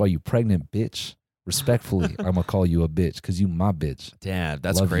 That's why you pregnant, bitch. Respectfully, I'm gonna call you a bitch because you my bitch. Damn,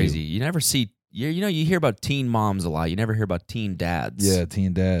 that's Love crazy. You never see, you hear about teen moms a lot. You never hear about teen dads. Yeah,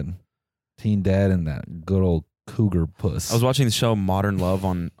 teen dad. Teen dad and that good old cougar puss. I was watching the show Modern Love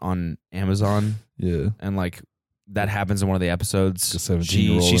on Amazon. Yeah. And like that happens in one of the episodes. The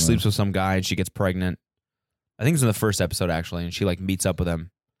 17-year-old She sleeps with some guy and she gets pregnant. I think it's in the first episode actually, and she like meets up with him.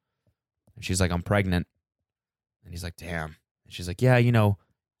 And she's like, I'm pregnant. And he's like, damn. And she's like, yeah, you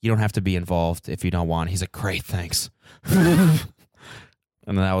don't have to be involved if you don't want. He's like, great, thanks.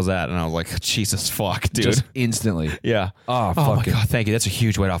 And then that was that. And I was like, Jesus fuck, dude. Just instantly. Yeah. Oh, Oh my fuck it. God, thank you. That's a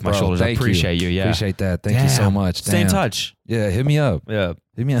huge weight off my Bro, shoulders. I thank you. appreciate you. Yeah. Appreciate that. Thank you so Damn. much. Stay in Damn. touch. Yeah, hit me up. Yeah.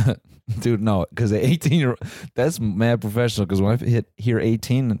 Hit me up. Dude, no, because the 18-year-old, that's mad professional. Because when I hear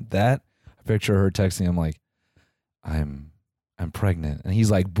 18, I picture her texting him like, I'm pregnant. And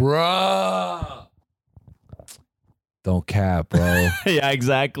he's like, bruh. Don't cap, bro. Yeah,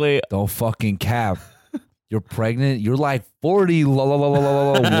 exactly. Don't fucking cap. You're pregnant? You're like 40.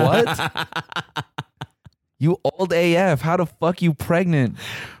 What? You old AF. How the fuck you pregnant?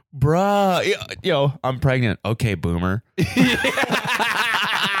 Bruh. Yo, I'm pregnant. Okay, boomer.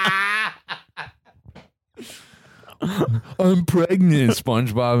 I'm pregnant.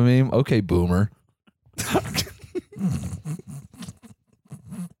 SpongeBob meme. Okay, boomer.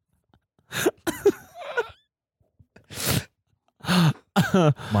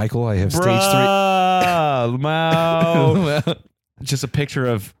 Michael, I have stage 3. Wow. Just a picture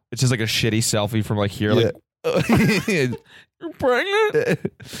of, it's just like a shitty selfie from like here. Like, you're pregnant?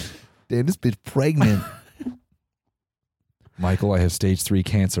 Damn, this bitch pregnant. Michael, I have stage 3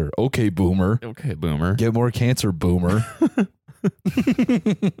 cancer. Okay, boomer. Okay, boomer. Get more cancer, boomer.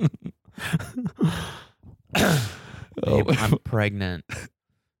 Babe, I'm pregnant.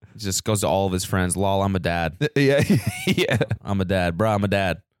 Just goes to all of his friends. Lol, I'm a dad. Yeah. I'm a dad. Bro, I'm a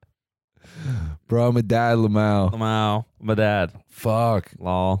dad. Bro, I'm a dad, Lamau. Wow, I'm a dad. Fuck.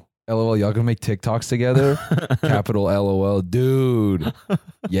 Lol. LOL, y'all gonna make TikToks together? Capital LOL. Dude.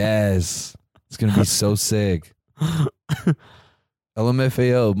 Yes. It's gonna be so sick.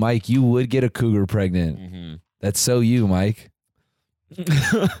 LMFAO, Mike, you would get a cougar pregnant. Mm-hmm. That's so you, Mike.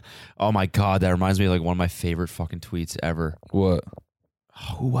 Oh my God, that reminds me of like one of my favorite fucking tweets ever. What?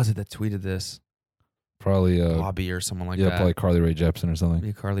 Who was it that tweeted this? Probably Bobby or someone like that. Yeah, probably Carly Rae Jepsen or something.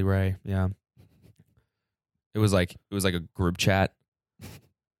 Yeah, Carly Rae. Yeah. It was like a group chat.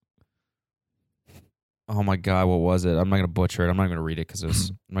 Oh my God, what was it? I'm not gonna butcher it. I'm not gonna read it because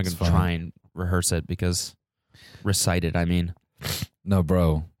I'm not gonna try and rehearse it because recite it. I mean, no,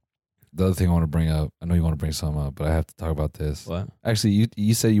 bro. The other thing I want to bring up, I know you want to bring something up, but I have to talk about this. What? Actually,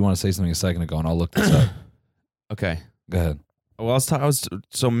 you said you want to say something a second ago, and I'll look this up. Okay. Go ahead. Well,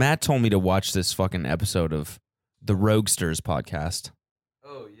 so Matt told me to watch this fucking episode of the Roguesters podcast.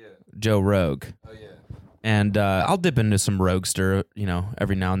 Oh yeah. Joe Rogue. Oh yeah. And I'll dip into some Roguester,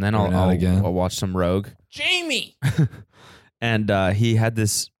 every now and then. I'll watch some Rogue. Jamie! And he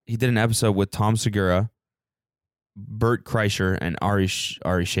did an episode with Tom Segura, Bert Kreischer, and Ari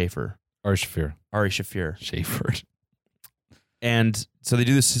Schaefer. Ari Shafir. Ari Shafir. Schaefer. And so they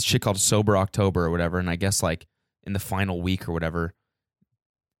do this shit called Sober October or whatever. And I guess like in the final week or whatever,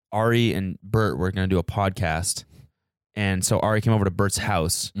 Ari and Bert were going to do a podcast. And so Ari came over to Bert's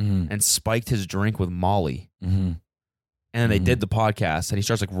house Mm-hmm. and spiked his drink with Molly. Mm-hmm. And then they did the podcast, and he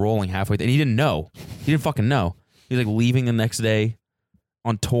starts like rolling halfway. And he didn't know. He didn't fucking know. He was like leaving the next day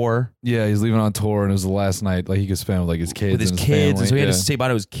on tour Yeah, he's leaving on tour, and it was the last night. Like he could spend with like his kids, with his and kids. family. And so he had yeah. to say bye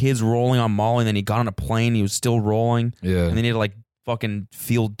to his kids rolling on Molly. And then he got on a plane. He was still rolling. Yeah. And then he had to like fucking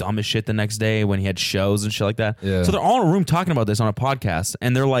feel dumb as shit the next day when he had shows and shit like that. Yeah. So they're all in a room talking about this on a podcast,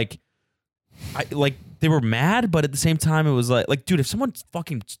 and they're like, they were mad, but at the same time, it was like, dude, if someone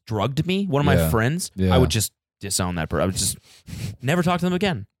fucking drugged me, one of my Yeah. friends, Yeah. I would just disown that person. I would just never talk to them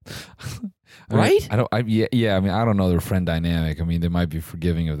again. I mean, Right? Yeah. I mean, I don't know their friend dynamic. I mean, they might be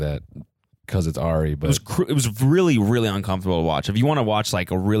forgiving of that because it's Ari, but It was really, really uncomfortable to watch. If you want to watch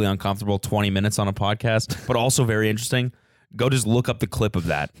like a really uncomfortable 20 minutes on a podcast, but also very interesting, go just look up the clip of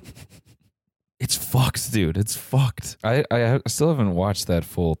that. It's fucked, dude. It's fucked. I still haven't watched that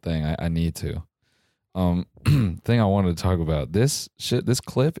full thing. I need to. Thing I wanted to talk about. This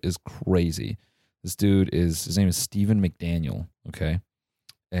clip is crazy. This dude his name is Stephen McDaniel, okay?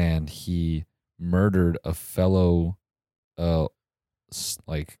 And he murdered a fellow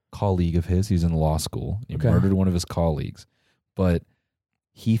like colleague of his. He's in law school. He Okay. murdered one of his colleagues. But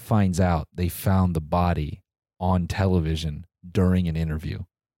he finds out they found the body on television during an interview.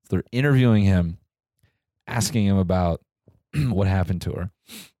 So they're interviewing him, asking him about what happened to her.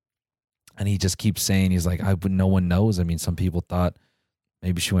 And he just keeps saying, he's like, no one knows. I mean, some people thought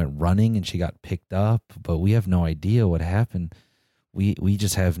maybe she went running and she got picked up, but we have no idea what happened. We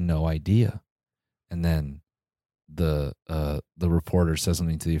just have no idea. And then the reporter says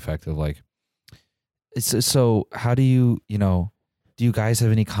something to the effect of like, so how do you guys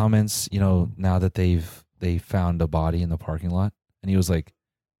have any comments, now that they found a body in the parking lot? And he was like,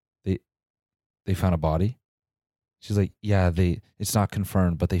 they found a body? She's like, yeah, it's not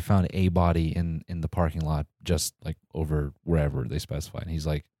confirmed, but they found a body in the parking lot, just like over wherever they specified. And he's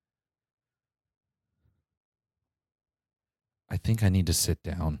like, I think I need to sit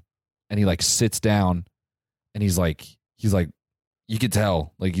down. And he like sits down, and he's like, you could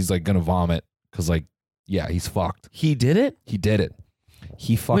tell, like he's like gonna vomit because like, yeah, he's fucked. He did it? He did it.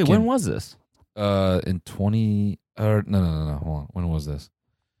 He fucking. Wait, when was this? In 20 or no. Hold on. When was this?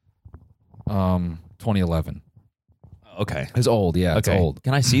 2011. Okay. It's old. Yeah, it's Okay. old.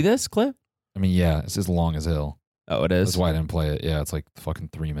 Can I see this clip? I mean, yeah, it's as long as hell. Oh, it is. That's why I didn't play it. Yeah, it's like fucking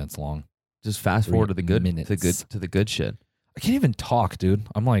 3 minutes long. Just fast 3 forward to the good minutes. to the good shit. I can't even talk, dude.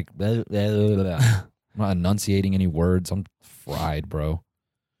 I'm like, blah, blah, blah, blah. I'm not enunciating any words. I'm fried, bro.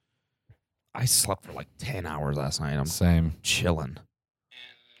 I slept for like 10 hours last night. I'm Same. chilling.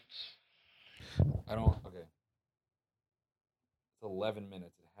 I don't. Okay. It's 11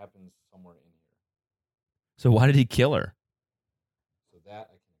 minutes. It happens somewhere in here. So why did he kill her? So that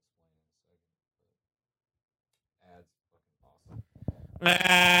I can explain in a second. Ads fucking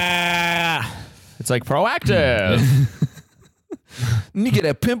awesome. It's like proactive. You get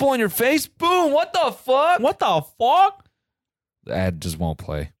a pimple on your face? Boom! What the fuck? What the fuck? The ad just won't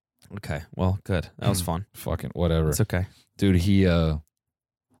play. Okay, well, good. That was fun. Fucking whatever. It's okay. Dude, he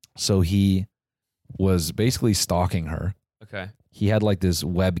was basically stalking her. Okay. He had like this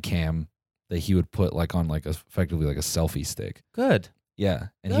webcam that he would put like on like effectively like a selfie stick. Good. Yeah.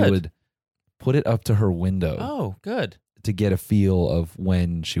 And Good. he would put it up to her window Oh, good. to get a feel of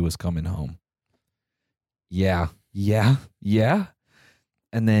when she was coming home. Yeah.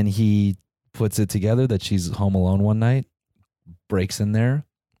 And then he puts it together that she's home alone one night, breaks in there,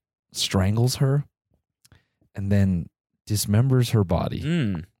 strangles her, and then dismembers her body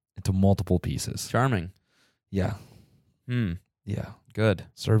into multiple pieces. Charming. Yeah. Yeah. Good.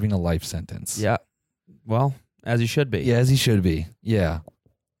 Serving a life sentence. Yeah. Well, as you should be. Yeah, as he should be. Yeah.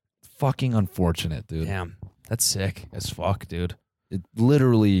 Fucking unfortunate, dude. Damn. That's sick as fuck, dude. It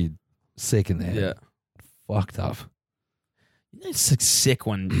literally sick in the head. Yeah. Fucked up. It's like sick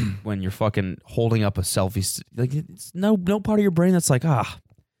when you're fucking holding up a selfie. Like it's no part of your brain that's like,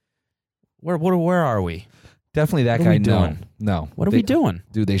 where are we? Definitely that What are guy. we doing? No. What are we doing?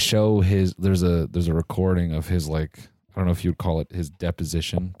 Dude, they show his there's a recording of his like I don't know if you would call it his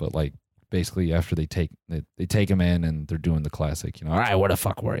deposition, but like basically after they take him in and they're doing the classic, all right, where the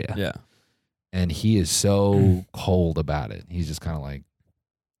fuck were you? Yeah. And he is so cold about it. He's just kind of like,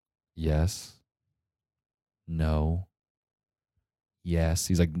 yes, no, yes.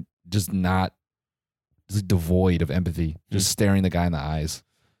 He's like just like devoid of empathy, just staring the guy in the eyes.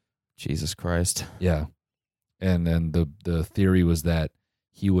 Jesus Christ. Yeah. And then the theory was that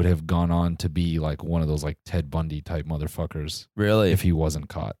he would have gone on to be like one of those like Ted Bundy type motherfuckers Really? if he wasn't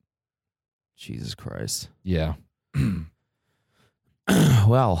caught. Jesus Christ. Yeah.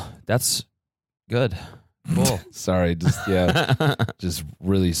 Well, that's good. Cool. Sorry, just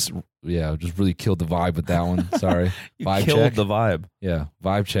really killed the vibe with that one. Sorry, You vibe killed check. the vibe. Yeah,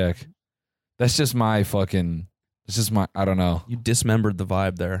 vibe check. That's just my fucking. It's just my. I don't know. You dismembered the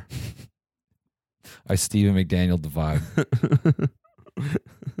vibe there. I Stephen McDaniel the vibe.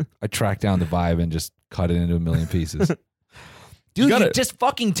 I tracked down the vibe and just cut it into a million pieces. Dude, gotta- you just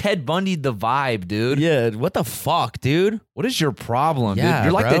fucking Ted Bundy'd the vibe, dude. Yeah, what the fuck, dude? What is your problem, Yeah, dude?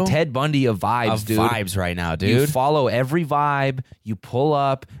 You're like bro. the Ted Bundy of vibes, Of dude. vibes right now, You dude. follow every vibe, you pull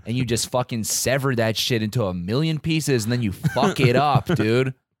up, and you just fucking sever that shit into a million pieces, and then you fuck it up,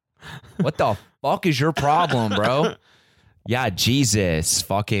 dude. What the fuck is your problem, bro? Yeah, Jesus.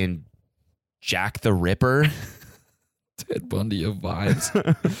 Fucking Jack the Ripper. Ted Bundy of vibes.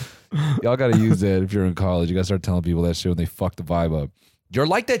 Y'all got to use that if you're in college. You got to start telling people that shit when they fuck the vibe up. You're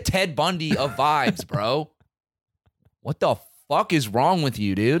like the Ted Bundy of vibes, bro. What the fuck is wrong with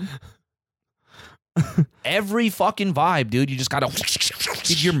you, dude? Every fucking vibe, dude. You just got to...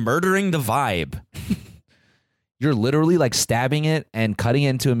 Dude, you're murdering the vibe. You're literally like stabbing it and cutting it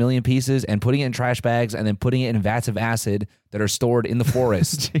into a million pieces and putting it in trash bags and then putting it in vats of acid that are stored in the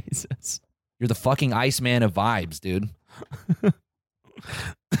forest. Jesus. You're the fucking Iceman of vibes, dude.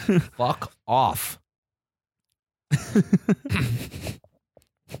 Fuck off.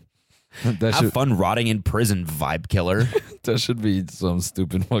 Have fun rotting in prison, vibe killer. That should be some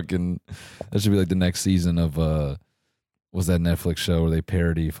stupid fucking. That should be like the next season of was that Netflix show where they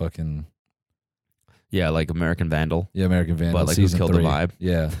parody fucking Yeah, like American Vandal. American Vandal. But, like, Who season Killed the 3. Vibe?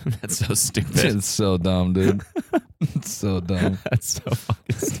 Yeah, That's so stupid. it's so dumb, dude. It's so dumb. That's so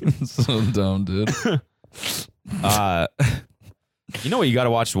fucking stupid. It's so dumb, dude. You know what? You got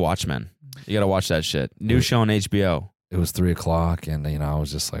to watch Watchmen. You got to watch that shit. New show on HBO. It was 3:00, and I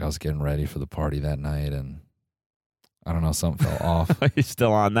was just like I was getting ready for the party that night, and I don't know, something fell off. Are you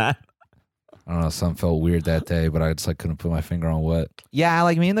still on that? I don't know, something felt weird that day, but I just like couldn't put my finger on what. Yeah,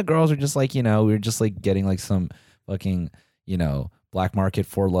 like me and the girls were just like, we were just like getting like some fucking, black market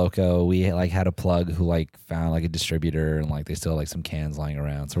for Loco. We like had a plug who like found like a distributor and like they still had, like some cans lying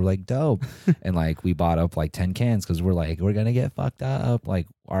around. So we're like, dope. And like we bought up like 10 cans because we're like, we're gonna get fucked up. Like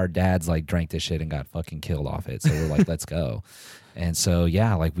our dads like drank this shit and got fucking killed off it. So we're like, let's go. And so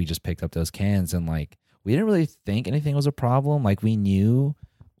yeah, like we just picked up those cans and like we didn't really think anything was a problem. Like we knew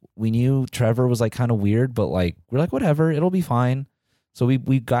Trevor was like kind of weird, but like we're like, whatever, it'll be fine. So we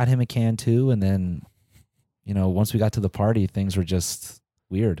got him a can too, and then once we got to the party, things were just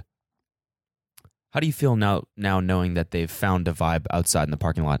weird. How do you feel now knowing that they've found a vibe outside in the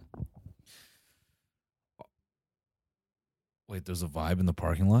parking lot? Wait, there's a vibe in the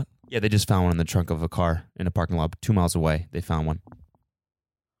parking lot? Yeah, they just found one in the trunk of a car in a parking lot 2 miles away. They found one.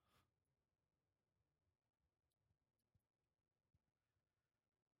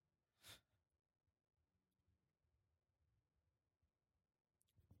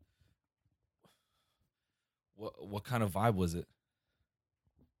 What kind of vibe was it?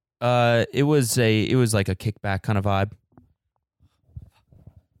 It was like a kickback kind of vibe.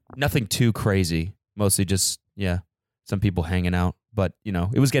 Nothing too crazy. Mostly just some people hanging out. But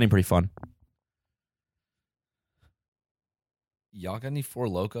it was getting pretty fun. Y'all got any Four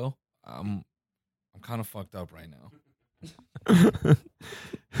Loko? I'm kind of fucked up right now.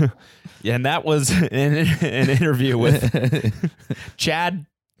 Yeah, and that was an interview with Chadson,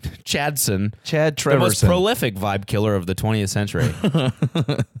 Chad the most Trevorson. prolific vibe killer of the 20th century.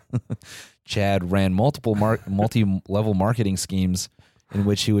 Chad ran multiple multi-level marketing schemes in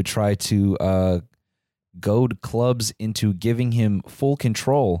which he would try to goad clubs into giving him full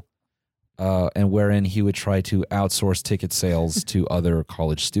control, and wherein he would try to outsource ticket sales to other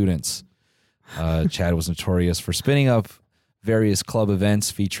college students. Chad was notorious for spinning up various club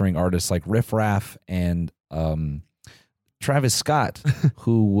events featuring artists like Riff Raff and Travis Scott,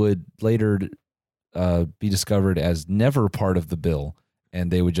 who would later be discovered as never part of the bill,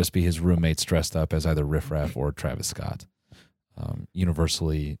 and they would just be his roommates dressed up as either Riff Raff or Travis Scott,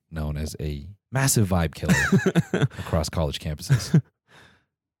 universally known as a massive vibe killer across college campuses.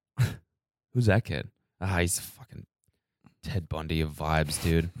 Who's that kid? He's fucking Ted Bundy of vibes,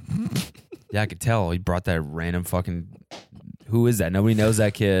 dude. Yeah, I could tell. He brought that random fucking... Who is that? Nobody knows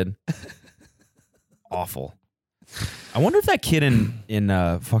that kid. Awful. I wonder if that kid in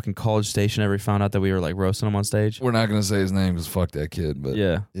fucking College Station ever found out that we were like roasting him on stage. We're not gonna say his name because fuck that kid. But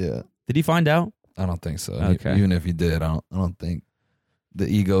Yeah. yeah, Did he find out? I don't think so. Okay. Even if he did, I don't think the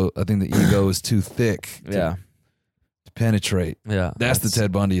ego. I think the ego is too thick. To penetrate. Yeah. That's the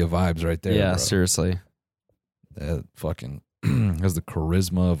Ted Bundy of vibes right there. Yeah, bro. seriously. That fucking has the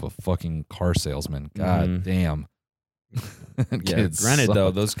charisma of a fucking car salesman. God Mhm. damn. Yeah, Kids granted suck.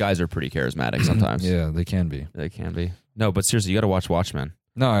 though, those guys are pretty charismatic sometimes. Yeah, they can be. They can be. No, but seriously, you got to watch Watchmen.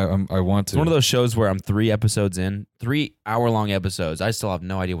 No, I want to. It's one of those shows where I'm 3 episodes in, 3 hour-long episodes. I still have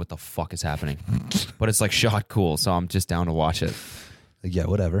no idea what the fuck is happening, but it's like shot cool, so I'm just down to watch it. Yeah,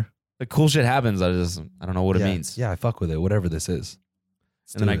 whatever. The cool shit happens. I don't know what it means. Yeah, I fuck with it. Whatever this is.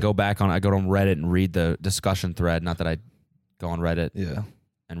 And then I go on Reddit and read the discussion thread. Not that I go on Reddit Yeah.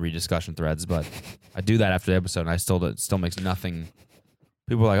 and read discussion threads, but I do that after the episode, and it still makes nothing.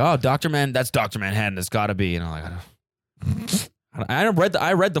 People are like, "Oh, Dr. Man, that's Dr. Manhattan. It's got to be." And I'm like,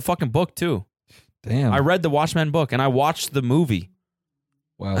 I read the fucking book too. Damn. I read the Watchmen book and I watched the movie.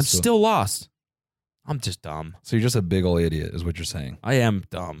 Wow. I'm still lost. I'm just dumb. So you're just a big old idiot, is what you're saying. I am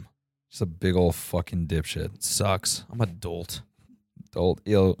dumb. Just a big old fucking dipshit. It sucks. I'm a dolt.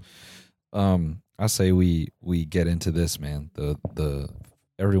 I say we get into this, man. The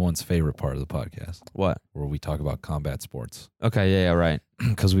everyone's favorite part of the podcast, What? where we talk about combat sports, Okay, yeah, right.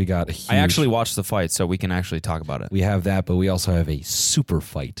 because we got a huge. I actually watched the fight, so we can actually talk about it. we have that, but we also have a super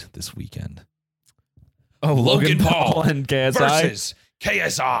fight this weekend. Oh, Logan Paul and KSI. versus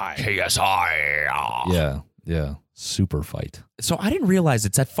KSI. KSI. Yeah, super fight. So I didn't realize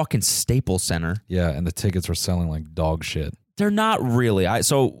it's at fucking Staples Center. Yeah, and the tickets were selling like dog shit. They're not really.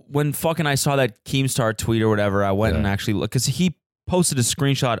 So when fucking I saw that Keemstar tweet or whatever, I went and actually looked, because he posted a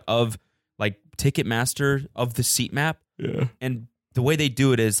screenshot of like Ticketmaster of the seat map. Yeah. And the way they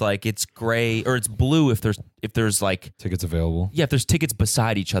do it is like it's gray or it's blue if there's like Tickets available. if there's tickets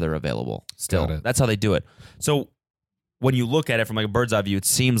beside each other available still. Got it. That's how they do it. So when you look at it from like a bird's eye view, it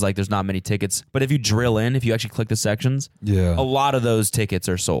seems like there's not many tickets. But if you drill in, if you actually click the sections, Yeah. a lot of those tickets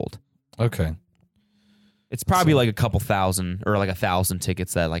are sold. Okay. It's probably like a couple thousand or like 1,000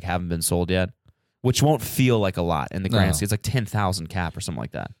 tickets that like haven't been sold yet, which won't feel like a lot in the grand No. scheme. It's like 10,000 cap or something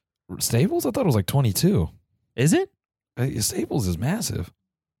like that. Staples? I thought it was like 22. Is it? Staples is massive.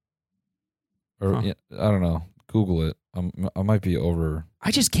 Or Huh. yeah, I don't know. Google it. I might be over.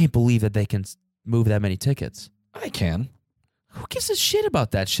 I just can't believe that they can move that many tickets. I can. Who gives a shit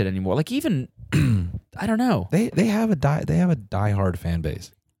about that shit anymore? Like even I don't know. They have a diehard fan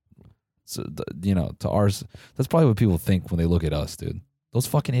base. So to ours, that's probably what people think when they look at us, dude. Those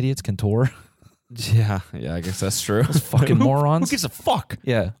fucking idiots can tour. Yeah, I guess that's true. Those fucking morons. Who gives a fuck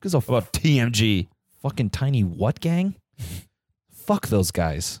Yeah, because of about TMG? fucking tiny what gang? Fuck those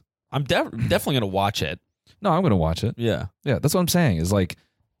guys. I'm definitely gonna watch it. No, I'm gonna watch it. Yeah. Yeah, that's what I'm saying. Is like,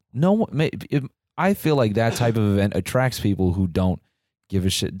 I feel like that type of event attracts people who don't give a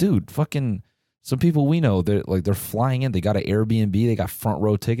shit, dude. Fucking some people we know, they're flying in. They got an Airbnb. They got front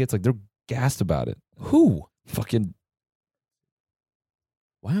row tickets. Like they're gassed about it. Who? Fucking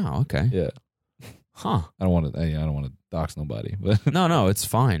Wow. Okay. yeah. Huh. I don't want to dox nobody, but No, it's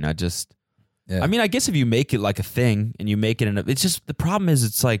fine. I just. yeah. I mean, I guess if you make it like a thing and you make it it's just the problem is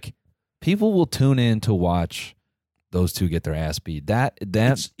it's like people will tune in to watch those two get their ass beat.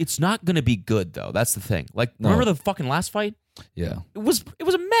 it's not gonna be good though. That's the thing. Like, No. remember the fucking last fight? yeah. It was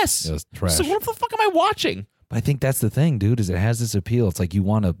a mess. It was trash. So what the fuck am I watching? But I think that's the thing, dude. Is it has this appeal? It's like you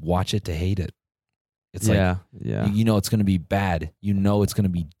want to watch it to hate it. It's yeah. like you know it's going to be bad. You know it's going to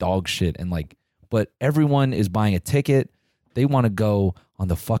be dog shit, and like, but everyone is buying a ticket. They want to go on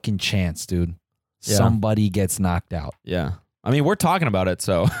the fucking chance, dude. Yeah. Somebody gets knocked out. Yeah. I mean, we're talking about it,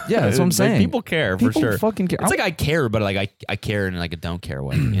 so Yeah, that's what I'm like, saying. people care for People sure. fucking care. It's like I care, but like I care in like a don't care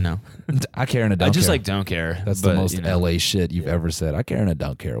way, you know. I care and I don't. I just care. like don't care. That's but, the most you know, LA shit you've ever said. I care and I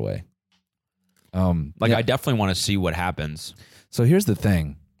don't care way. Like yeah. I definitely want to see what happens. So here's the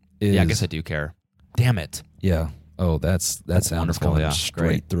thing. Is, Yeah, I guess I do care. Damn it. Yeah. Oh, that sounds wonderful, coming yeah. straight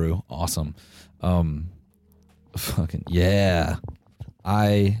Great. through. Awesome. Fucking yeah.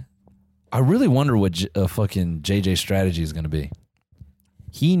 I really wonder what fucking JJ's strategy is going to be.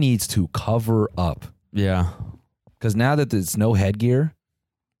 He needs to cover up Yeah. because now that it's no headgear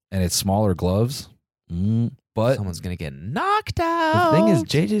and it's smaller gloves, but Someone's gonna get knocked the out. thing is,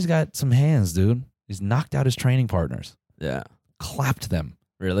 JJ's got some hands, dude. He's knocked out his training partners, yeah. clapped them.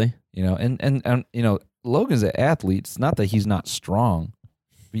 Really? You know, and you know, Logan's an athlete. It's not that he's not strong.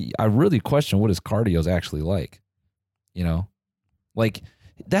 I really question what his cardio is actually like. You know, like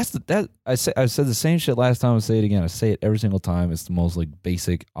I said the same shit last time. I'll say it again. I say it every single time. It's the most like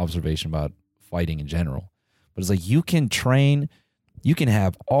basic observation about fighting in general. But it's like you can train, you can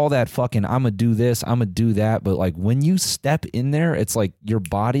have all that fucking I'm gonna do this, I'm gonna do that. But like when you step in there, it's like your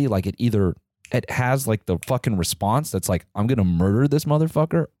body, like it has like the fucking response that's like I'm gonna murder this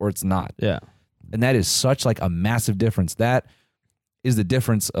motherfucker, or it's not. Yeah. And that is such like a massive difference. That is the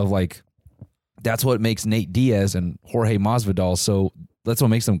difference of like, that's what makes Nate Diaz and Jorge Masvidal so. That's what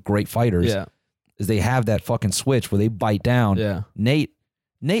makes them great fighters. Yeah. is they have that fucking switch where they bite down. Yeah. Nate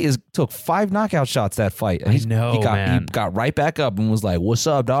took 5 knockout shots that fight. And I know, man. He got right back up and was like, "What's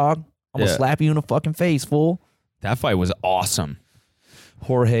up, dog? I'm gonna slap you in the fucking face, fool." That fight was awesome.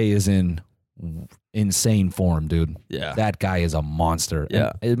 Jorge is in insane form, dude. Yeah. That guy is a monster.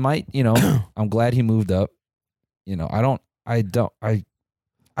 Yeah. And it might, I'm glad he moved up.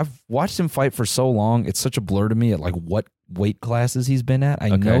 I've watched him fight for so long. It's such a blur to me at like what weight classes he's been at. I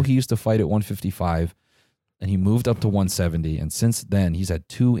know he used to fight at 155 and he moved up to 170. And since then he's had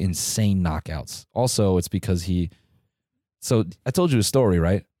 2 insane knockouts. Also, it's because so I told you a story,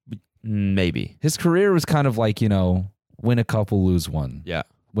 right? Maybe. His career was kind of like, win a couple, lose one. Yeah.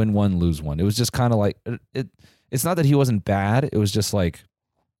 Win one, lose one. It was just kind of like it's not that he wasn't bad. It was just like,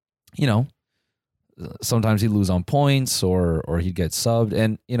 sometimes he'd lose on points or he'd get subbed.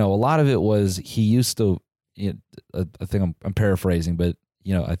 And, a lot of it was he used to, I think I'm paraphrasing, but,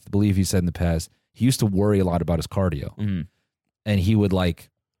 I believe he said in the past, he used to worry a lot about his cardio. Mm-hmm. And he would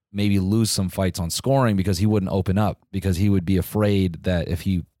like maybe lose some fights on scoring because he wouldn't open up because he would be afraid that if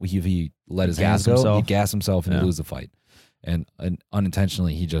he let his hands go, he'd gas himself and he'd lose the fight. And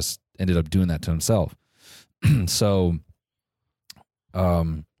unintentionally, he just ended up doing that to himself. So,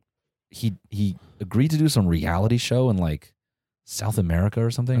 he agreed to do some reality show in like South America or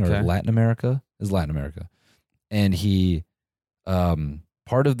something, or Latin America. It's Latin America. And he,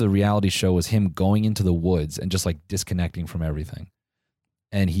 part of the reality show was him going into the woods and just like disconnecting from everything.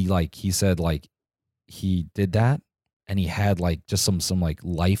 And he said like he did that and he had like just some like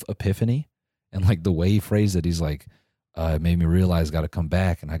life epiphany. And like the way he phrased it, he's like, it made me realize I got to come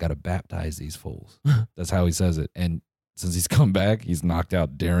back and I got to baptize these fools. That's how he says it. And since he's come back, he's knocked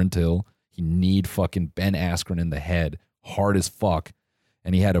out Darren Till. He kneed fucking Ben Askren in the head hard as fuck.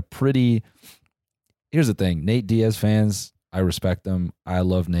 And he had a pretty... Here's the thing. Nate Diaz fans, I respect them. I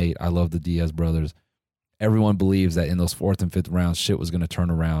love Nate. I love the Diaz brothers. Everyone believes that in those 4th and 5th rounds, shit was going to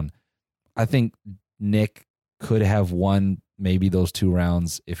turn around. I think Nick could have won maybe those 2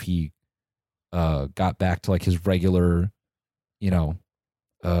 rounds if he got back to like his regular,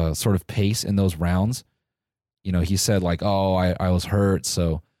 sort of pace in those rounds. He said like, "Oh, I was hurt,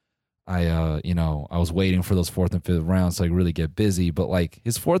 so I was waiting for those 4th and 5th rounds to like really get busy." But like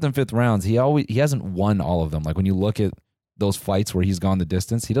his 4th and 5th rounds, he hasn't won all of them. Like when you look at those fights where he's gone the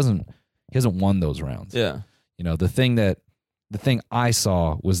distance, he hasn't won those rounds. Yeah. The thing I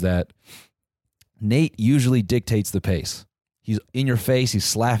saw was that Nate usually dictates the pace. He's in your face, he's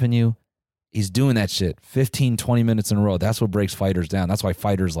slapping you. He's doing that shit 15, 20 minutes in a row. That's what breaks fighters down. That's why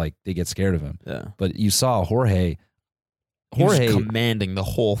fighters like they get scared of him. Yeah. But you saw Jorge He was commanding the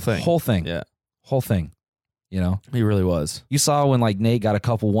whole thing. Yeah. Whole thing. He really was. You saw when like Nate got a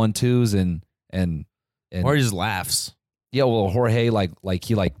couple 1-2s and or he just laughs. Yeah, well Jorge like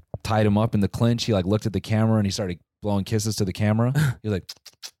he like tied him up in the clinch. He like looked at the camera and he started blowing kisses to the camera. He was like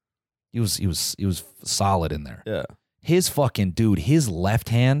he was solid in there. Yeah. His fucking dude, his left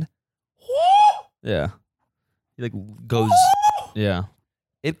hand. Yeah. He like goes yeah.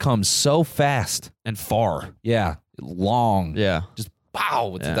 It comes so fast and far. Yeah. Long. Yeah. Just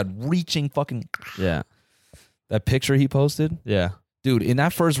pow. It's that reaching fucking. Yeah. That picture he posted. Yeah. Dude, in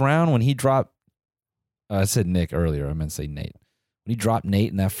that first round when he dropped, I said Nick earlier. I meant to say Nate. When he dropped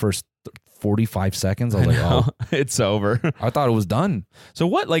Nate in that first 45 seconds, I was like, oh. It's over. I thought it was done. So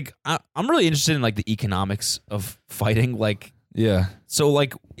what, like, I'm really interested in, like, the economics of fighting. Like, yeah. So,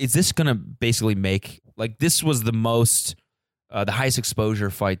 like, is this going to basically make, like, this was the most, the highest exposure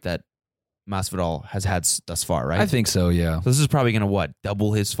fight that Masvidal has had thus far, right? I think so, yeah. So this is probably going to,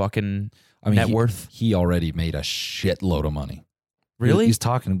 double his fucking net worth? He already made a shitload of money. Really? He's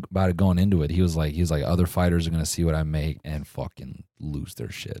talking about it going into it. He was like, other fighters are going to see what I make and fucking lose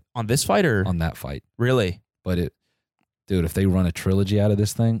their shit. On this fight or? On that fight. Really? But dude, if they run a trilogy out of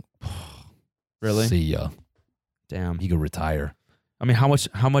this thing, really? See ya. Damn. He could retire. I mean, how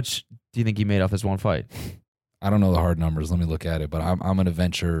much do you think he made off this one fight? I don't know the hard numbers. Let me look at it. But I'm going to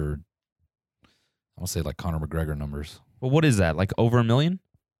venture, I'll say like Conor McGregor numbers. Well, what is that? Like over $1 million?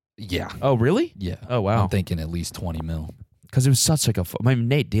 Yeah. Oh, really? Yeah. Oh, wow. I'm thinking at least 20 mil. Because it was such like I mean,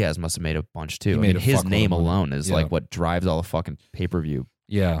 Nate Diaz must have made a bunch too. His name alone is like what drives all the fucking pay-per-view.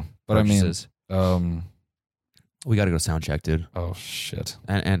 Yeah. But purchases. I mean, we got to go sound check, dude. Oh shit.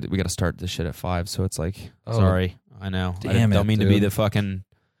 And we got to start this shit at 5, so it's like, sorry. I know. Damn don't mean dude. to be the fucking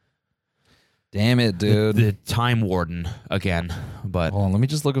damn it, dude. The time warden again. But hold on, let me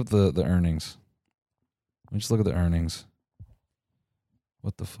just look up the earnings. Let me just look at the earnings.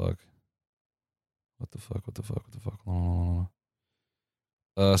 What the fuck?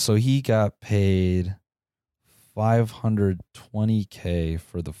 So he got paid $520K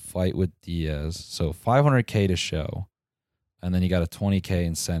for the fight with Diaz. So $500K to show, and then you got a $20K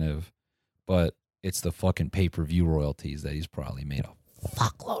incentive, but it's the fucking pay-per-view royalties that he's probably made a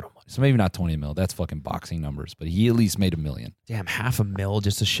fuckload of money. So maybe not 20 mil. That's fucking boxing numbers, but he at least made $1 million. Damn, $500,000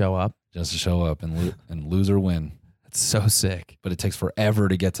 just to show up. Just to show up and lose or win. That's so sick. But it takes forever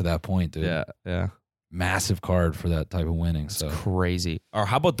to get to that point, dude. Yeah. Massive card for that type of winning. It's so crazy. Or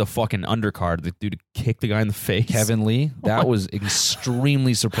how about the fucking undercard? The dude kicked the guy in the face. Kevin Lee, that was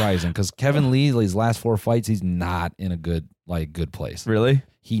extremely surprising because Kevin Lee, his last 4 fights, he's not in a good place. Really?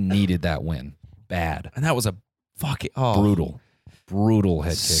 He needed that win bad. And that was a fucking brutal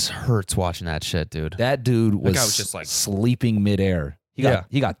head kick. Hurts watching that shit, dude. That dude was, guy was just like sleeping midair.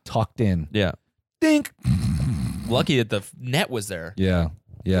 He got tucked in. Yeah. Dink. Lucky that the net was there. Yeah.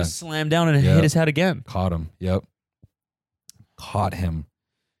 Just slammed down and hit his head again. Caught him. Yep. Caught him.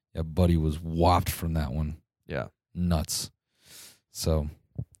 Yeah, buddy was whopped from that one. Yeah. Nuts. So,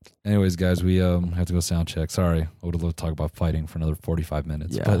 anyways, guys, we have to go sound check. Sorry, I would have loved to talk about fighting for another 45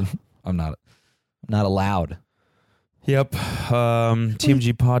 minutes, but I'm not allowed. Yep.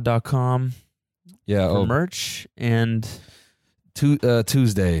 TMGpod.com. Yeah. For merch and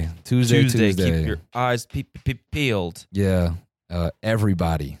Tuesday. Keep your eyes peeled. Yeah.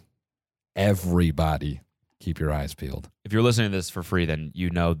 Everybody, keep your eyes peeled. If you're listening to this for free, then you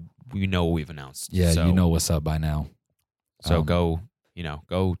know what we've announced. Yeah, so, you know what's up by now. So go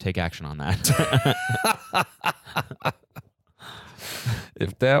take action on that.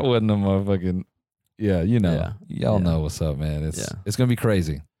 If that wasn't a motherfucking, y'all know what's up, man. It's gonna be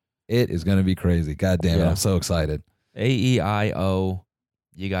crazy. It is gonna be crazy. God damn it, I'm so excited. AEIO,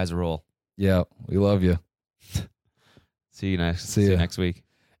 you guys rule. Yeah, we love you. See you next. See you next week.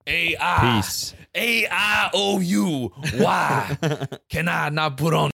 A-I. Peace. A-I-O-U. Why can I not put on